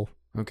people.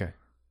 Okay.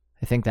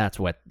 I think that's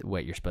what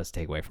you're supposed to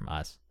take away from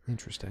Us.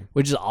 Interesting.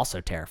 Which is also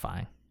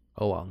terrifying.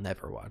 Oh, I'll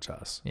never watch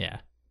Us. Yeah.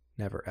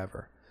 Never,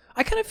 ever.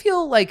 I kind of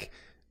feel like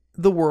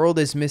the world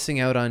is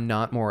missing out on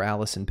not more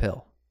Alison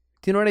Pill.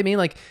 Do you know what I mean?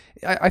 Like,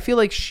 I feel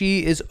like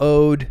she is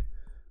owed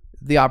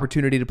the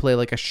opportunity to play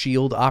like a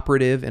SHIELD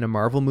operative in a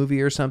Marvel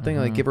movie or something.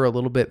 Like, give her a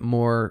little bit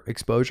more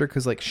exposure,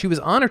 because like she was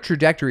on a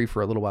trajectory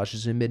for a little while.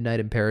 She's in Midnight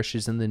in Paris.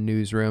 She's in The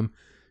Newsroom.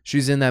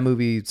 She's in that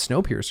movie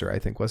Snowpiercer, I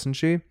think, wasn't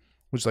she?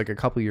 Which is like a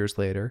couple years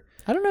later.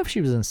 I don't know if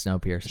she was in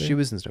Snowpiercer. She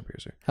was in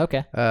Snowpiercer.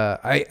 Okay.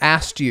 I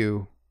asked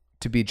you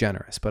to be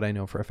generous, but I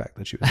know for a fact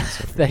that she was in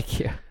Snowpiercer. Thank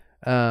you.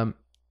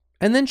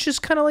 And then she's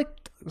kind of like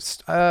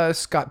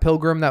Scott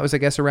Pilgrim. That was, I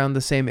guess, around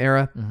the same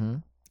era. Mm-hmm.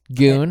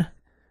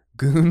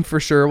 Goon for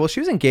sure. Well, she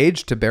was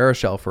engaged to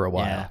Baruchel for a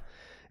while.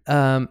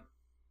 Yeah.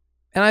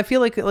 And I feel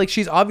like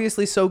she's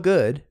obviously so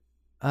good.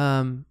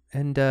 And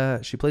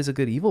she plays a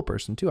good evil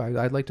person too.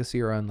 I'd like to see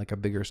her on like a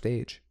bigger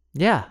stage.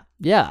 Yeah.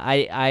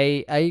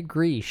 I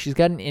agree. She's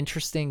got an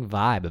interesting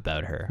vibe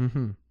about her.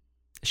 Mm-hmm.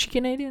 Is she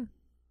Canadian?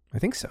 I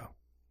think so.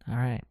 All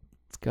right.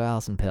 Let's go,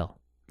 Alison Pill.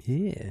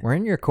 Yeah. We're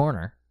in your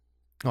corner.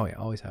 Oh yeah,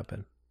 always have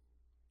been.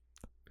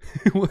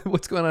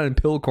 What's going on in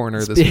Pill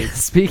Corner this week?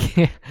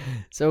 Speaking,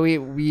 so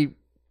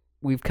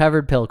we've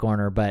covered Pill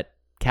Corner, but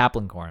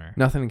Kaplan Corner.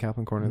 Nothing in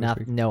Kaplan Corner this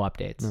week. No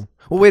updates. No.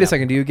 Well, wait a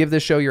second. Do you give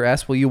this show your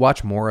S? Will you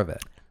watch more of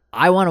it?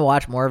 I want to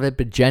watch more of it,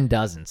 but Jen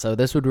doesn't. So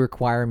this would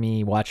require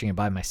me watching it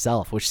by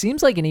myself, which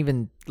seems like an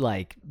even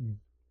like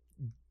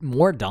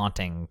more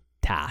daunting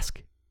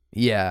task.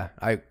 Yeah,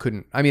 I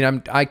couldn't. I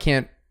mean, I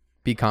can't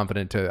be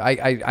confident to.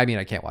 I mean,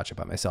 I can't watch it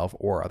by myself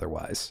or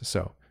otherwise.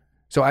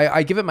 So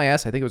I give it my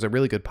S. I think it was a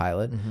really good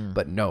pilot,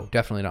 but no,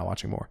 definitely not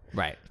watching more.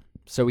 Right.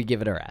 So we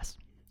give it our S.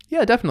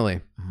 Yeah,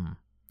 definitely. Mm-hmm.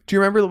 Do you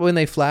remember when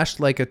they flashed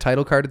like a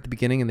title card at the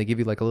beginning and they give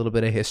you like a little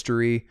bit of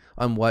history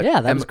on what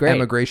that was great.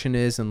 Emigration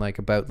is and like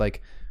about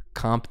like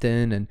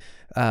Compton? And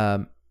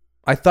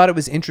I thought it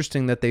was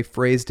interesting that they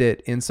phrased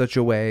it in such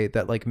a way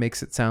that like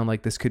makes it sound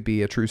like this could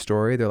be a true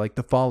story. They're like,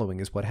 the following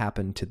is what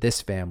happened to this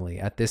family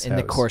at this in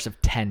house. the course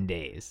of 10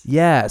 days.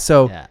 Yeah.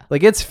 So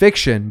like it's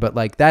fiction, but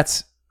like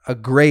that's a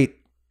great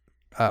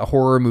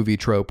horror movie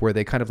trope where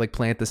they kind of like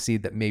plant the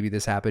seed that maybe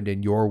this happened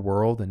in your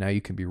world and now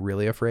you can be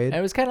really afraid. And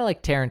it was kind of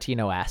like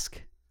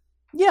Tarantino-esque.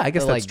 Yeah, I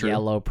guess that's like true.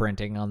 Yellow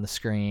printing on the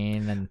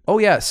screen. And oh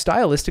yeah,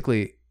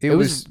 stylistically it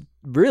was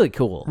really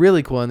cool.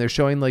 Really cool. And they're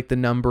showing like the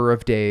number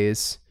of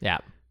days. Yeah.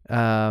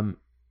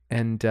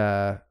 And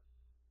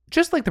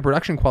just like the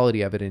production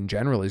quality of it in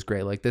general is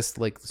great. Like this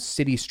like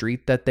city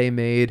street that they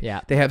made.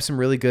 Yeah. They have some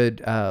really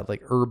good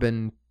like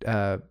urban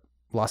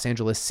Los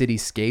Angeles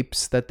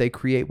cityscapes that they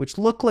create, which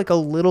look like a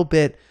little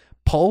bit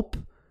pulp.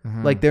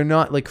 Mm-hmm. Like they're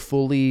not like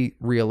fully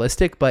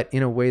realistic, but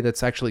in a way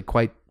that's actually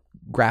quite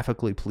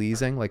graphically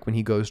pleasing, like when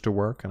he goes to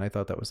work. And I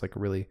thought that was like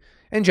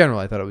in general,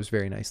 I thought it was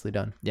very nicely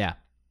done. Yeah.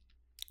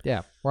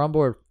 Yeah. We're on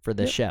board for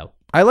this show.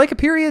 I like a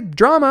period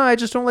drama. I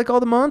just don't like all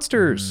the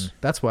monsters.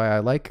 That's why I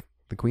like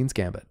The Queen's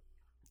Gambit.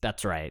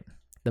 That's right.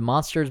 The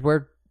monsters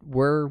were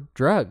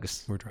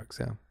drugs. Were drugs,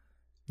 yeah.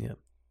 Yeah.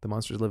 The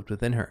monsters lived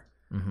within her,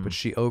 but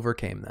she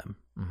overcame them.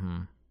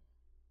 Mm-hmm.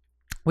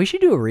 We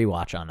should do a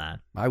rewatch on that.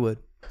 I would.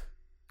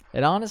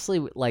 It honestly,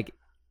 like,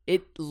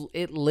 it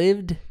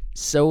lived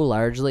so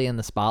largely in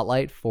the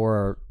spotlight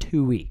for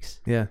 2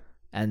 weeks, Yeah.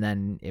 and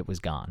then it was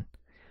gone.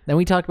 Then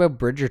we talked about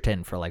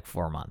Bridgerton for like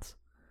 4 months.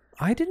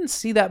 I didn't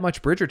see that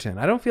much Bridgerton.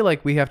 I don't feel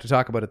like we have to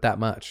talk about it that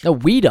much. No,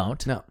 we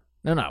don't. No.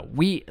 No.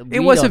 We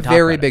was don't a talk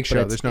very about big it, show.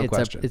 but There's no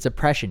question. It's a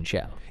prescient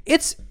show.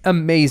 It's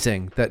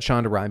amazing that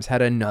Shonda Rhimes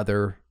had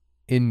another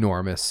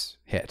enormous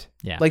hit.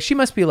 Yeah. Like, she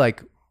must be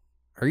like,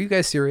 are you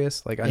guys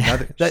serious? Like,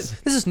 another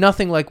this is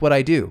nothing like what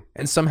I do.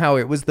 And somehow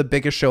it was the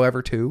biggest show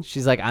ever too.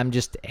 She's like, I'm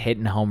just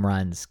hitting home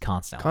runs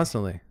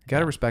constantly.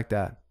 Gotta respect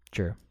that.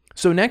 True.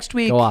 So next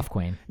week, Go off,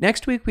 Queen.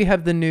 Next week we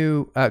have the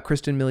new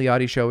Kristen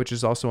Milioti show, which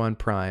is also on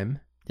Prime.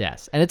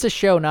 Yes, and it's a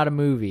show, not a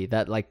movie.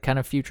 That like kind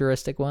of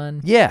futuristic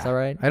one. Yeah. Is that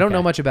right? I don't know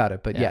Okay. much about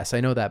it, but yes, I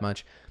know that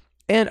much.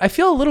 And I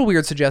feel a little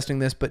weird suggesting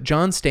this, but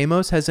John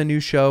Stamos has a new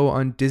show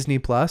on Disney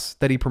Plus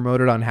that he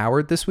promoted on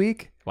Howard this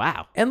week.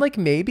 Wow. And like,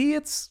 maybe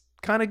it's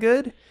kind of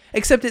good,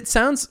 except it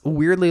sounds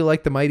weirdly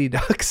like the Mighty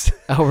Ducks.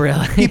 Oh,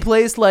 really? He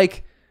plays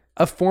like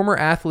a former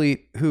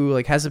athlete who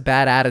like has a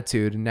bad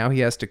attitude and now he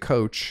has to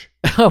coach.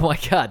 Oh my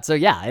God. So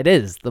yeah, it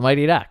is the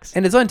Mighty Ducks.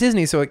 And it's on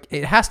Disney, so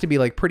it has to be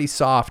like pretty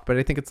soft, but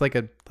I think it's like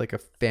a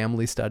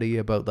family study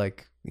about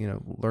like, you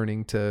know,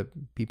 learning to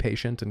be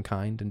patient and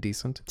kind and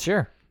decent.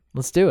 Sure,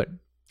 let's do it.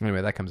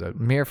 Anyway, that comes out.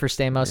 I'm here for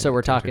Stamos. So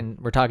we're talking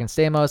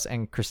Stamos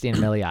and Christina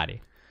Milioti.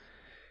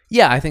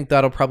 Yeah, I think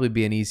that'll probably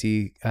be an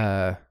easy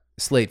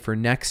slate for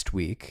next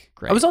week.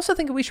 Great. I was also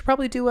thinking we should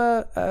probably do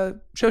a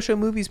show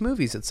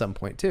movies at some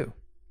point too.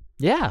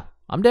 Yeah,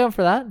 I'm down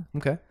for that.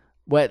 Okay.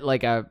 What,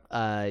 like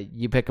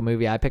you pick a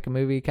movie, I pick a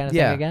movie kind of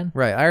thing again?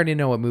 Right. I already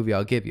know what movie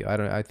I'll give you.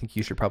 I think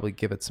you should probably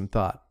give it some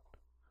thought.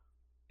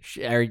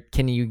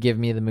 Can you give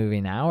me the movie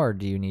now, or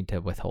do you need to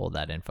withhold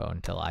that info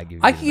until I give you?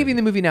 I can give you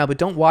the movie now, but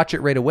don't watch it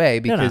right away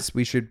because No.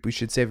 we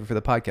should save it for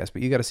the podcast.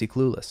 But you got to see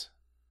Clueless.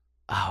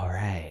 All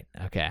right.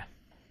 Okay.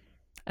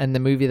 And the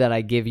movie that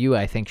I give you,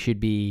 I think, should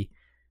be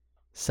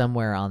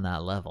somewhere on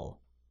that level.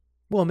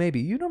 Well, maybe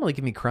you normally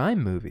give me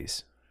crime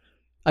movies.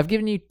 I've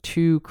given you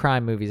 2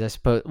 crime movies, I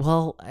suppose.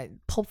 Well,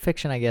 Pulp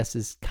Fiction, I guess,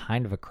 is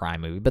kind of a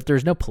crime movie, but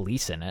there's no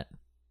police in it.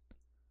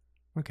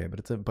 Okay, but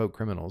it's about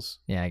criminals.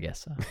 Yeah, I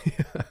guess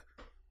so.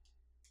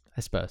 I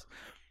suppose.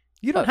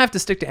 You don't have to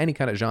stick to any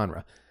kind of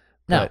genre.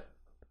 No.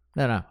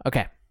 but- No.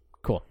 Okay.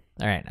 Cool.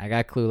 All right. I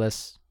got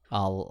Clueless.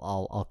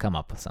 I'll come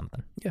up with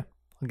something. Yeah.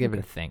 I'll give it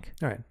a think.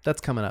 All right. That's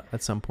coming up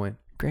at some point.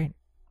 Great.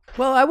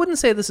 Well, I wouldn't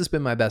say this has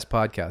been my best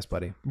podcast,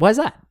 buddy. Why is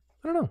that?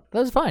 I don't know. That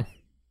was fine.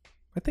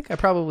 I think I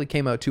probably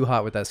came out too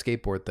hot with that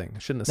skateboard thing. I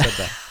shouldn't have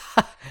said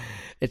that.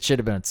 It should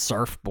have been a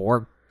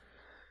surfboard.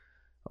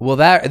 Well,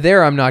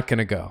 there I'm not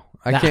gonna go.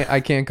 I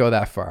can't go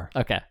that far.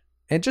 Okay.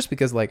 And just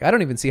because like I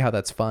don't even see how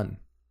that's fun.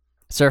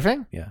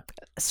 Surfing? Yeah.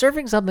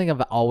 Surfing's something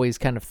I've always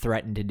kind of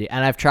threatened to do,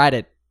 and I've tried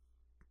it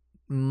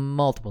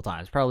multiple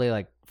times, probably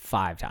like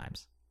 5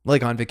 times.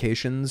 Like on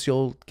vacations,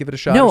 you'll give it a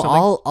shot. No, or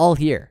something? all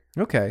here.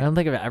 Okay. I don't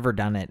think I've ever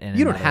done it.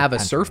 You don't another have a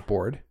country.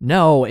 surfboard.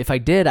 No, if I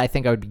did, I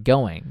think I would be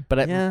going.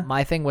 But Yeah.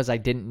 my thing was I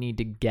didn't need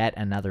to get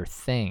another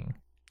thing.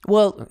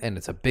 Well, and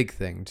it's a big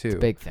thing too. It's a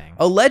big thing.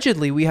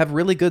 Allegedly, we have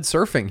really good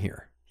surfing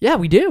here. Yeah,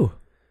 we do.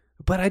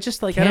 But I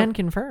just like Can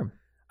confirm.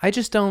 I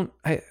just don't.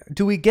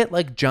 Do we get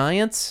like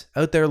giants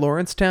out there,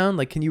 Lawrencetown?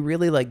 Like, can you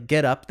really like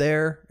get up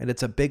there and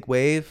it's a big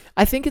wave?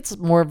 I think it's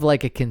more of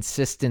like a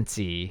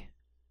consistency.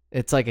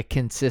 It's like a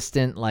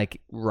consistent,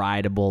 like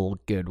rideable,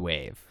 good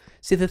wave.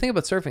 See, the thing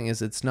about surfing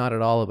is it's not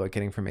at all about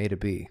getting from A to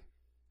B.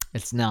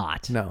 It's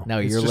not. No, No,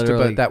 it's you're just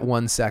literally about that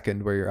 1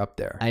 second where you're up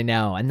there. I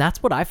know, and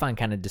that's what I find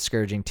kind of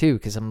discouraging too,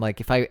 because I'm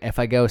like, if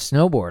I go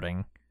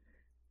snowboarding,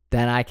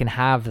 then I can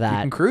have you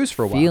that can cruise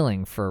for a while.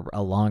 feeling for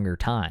a longer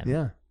time.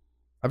 Yeah,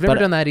 I've never But-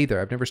 done that either.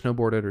 I've never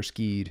snowboarded or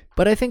skied.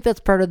 But I think that's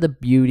part of the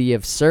beauty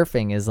of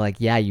surfing is like,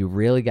 yeah, you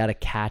really got to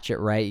catch it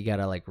right. You got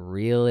to like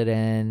reel it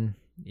in.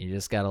 You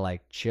just got to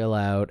like chill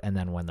out. And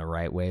then when the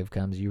right wave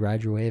comes, you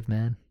ride your wave,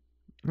 man.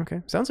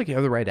 Okay, sounds like you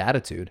have the right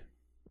attitude.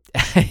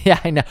 Yeah,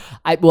 I know.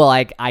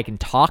 I can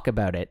talk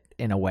about it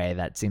in a way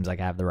that seems like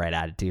I have the right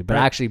attitude, but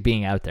Right. actually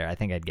being out there, I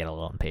think I'd get a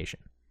little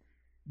impatient.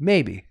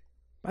 Maybe.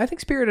 I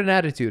think spirit and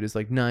attitude is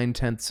like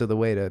 9/10 of the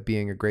way to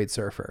being a great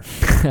surfer.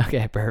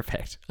 Okay,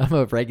 perfect. I'm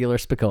a regular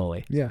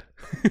Spicoli. Yeah.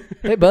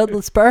 Hey, bud,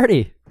 let's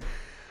party.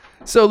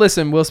 So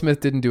listen, Will Smith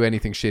didn't do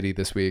anything shitty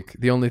this week.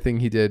 The only thing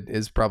he did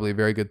is probably a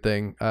very good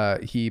thing.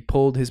 He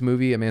pulled his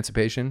movie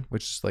Emancipation,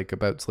 which is like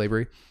about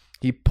slavery.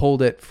 He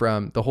pulled it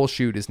from, the whole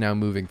shoot is now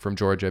moving from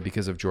Georgia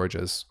because of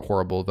Georgia's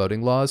horrible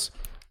voting laws.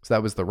 So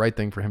that was the right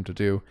thing for him to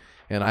do.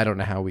 And I don't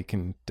know how we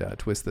can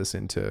twist this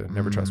into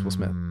never trust Will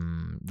Smith.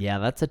 Yeah,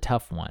 that's a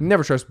tough one.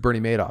 Never trust Bernie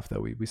Madoff,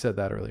 though. We said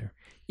that earlier.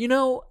 You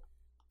know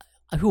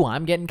who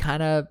I'm getting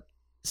kind of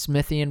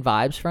Smithian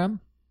vibes from?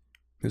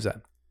 Who's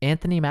that?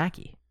 Anthony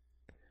Mackie.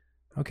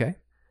 Okay.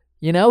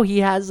 You know,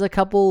 he has a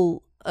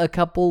couple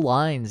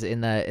lines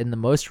in the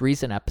most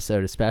recent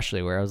episode,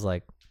 especially where I was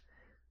like,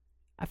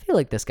 I feel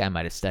like this guy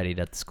might have studied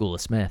at the School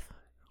of Smith.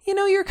 You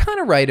know, you're kind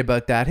of right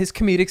about that. His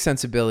comedic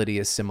sensibility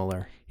is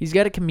similar. He's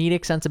got a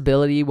comedic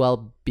sensibility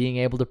while being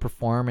able to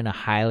perform in a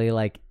highly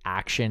like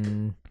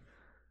action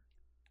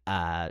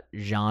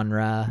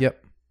genre.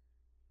 Yep.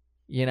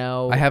 You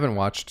know, I haven't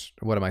watched.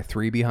 What am I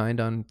 3 behind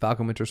on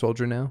Falcon Winter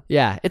Soldier now?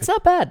 yeah, it's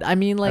not bad. I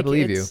mean, like,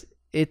 believe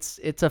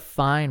it's a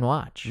fine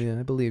watch, Yeah,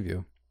 I believe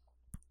you.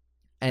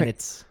 and Hey.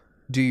 it's.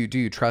 Do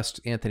you trust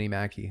Anthony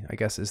Mackie? I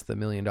guess is the $1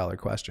 million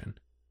question.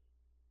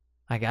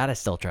 I gotta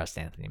still trust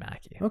Anthony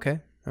Mackie. Okay,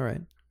 all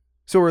right.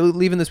 So we're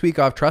leaving this week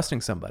off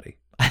trusting somebody.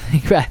 I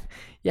think that,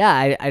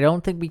 yeah, I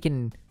don't think we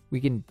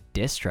can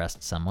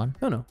distrust someone.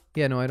 No.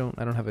 Yeah, no, I don't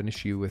have an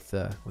issue with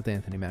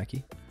Anthony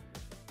Mackie.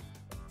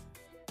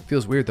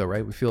 Feels weird though,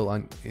 right? We feel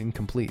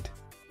incomplete.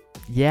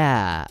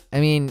 Yeah, I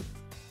mean,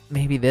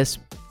 maybe this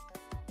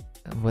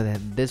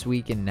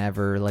week and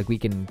never, like, we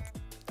can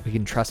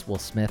trust Will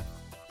Smith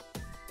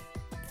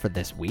for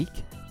this week,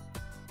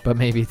 but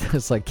maybe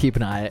just like keep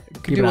an eye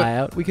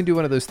out. We can do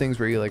one of those things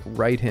where you like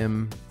write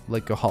him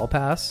like a hall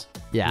pass.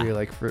 Yeah. Where you're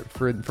like,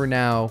 for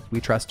now,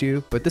 we trust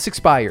you, but this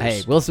expires.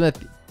 Hey, Will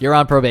Smith, you're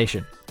on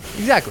probation.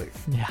 Exactly.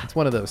 Yeah. It's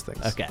one of those things.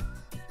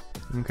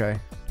 Okay.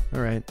 All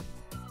right.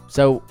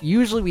 So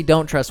usually we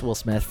don't trust Will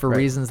Smith for Right.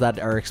 reasons that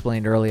are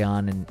explained early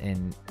on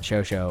in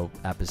show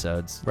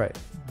episodes. Right.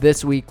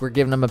 This week we're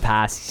giving him a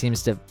pass. He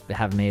seems to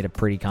have made a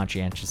pretty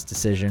conscientious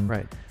decision.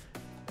 Right.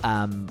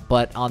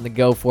 But on the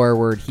go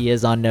forward, he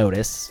is on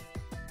notice,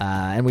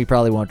 and we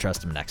probably won't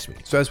trust him next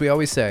week. So as we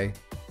always say,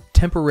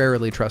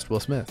 temporarily trust Will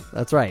Smith.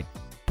 That's right.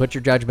 Put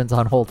your judgments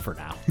on hold for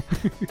now.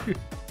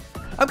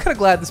 I'm kind of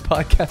glad this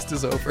podcast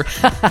is over.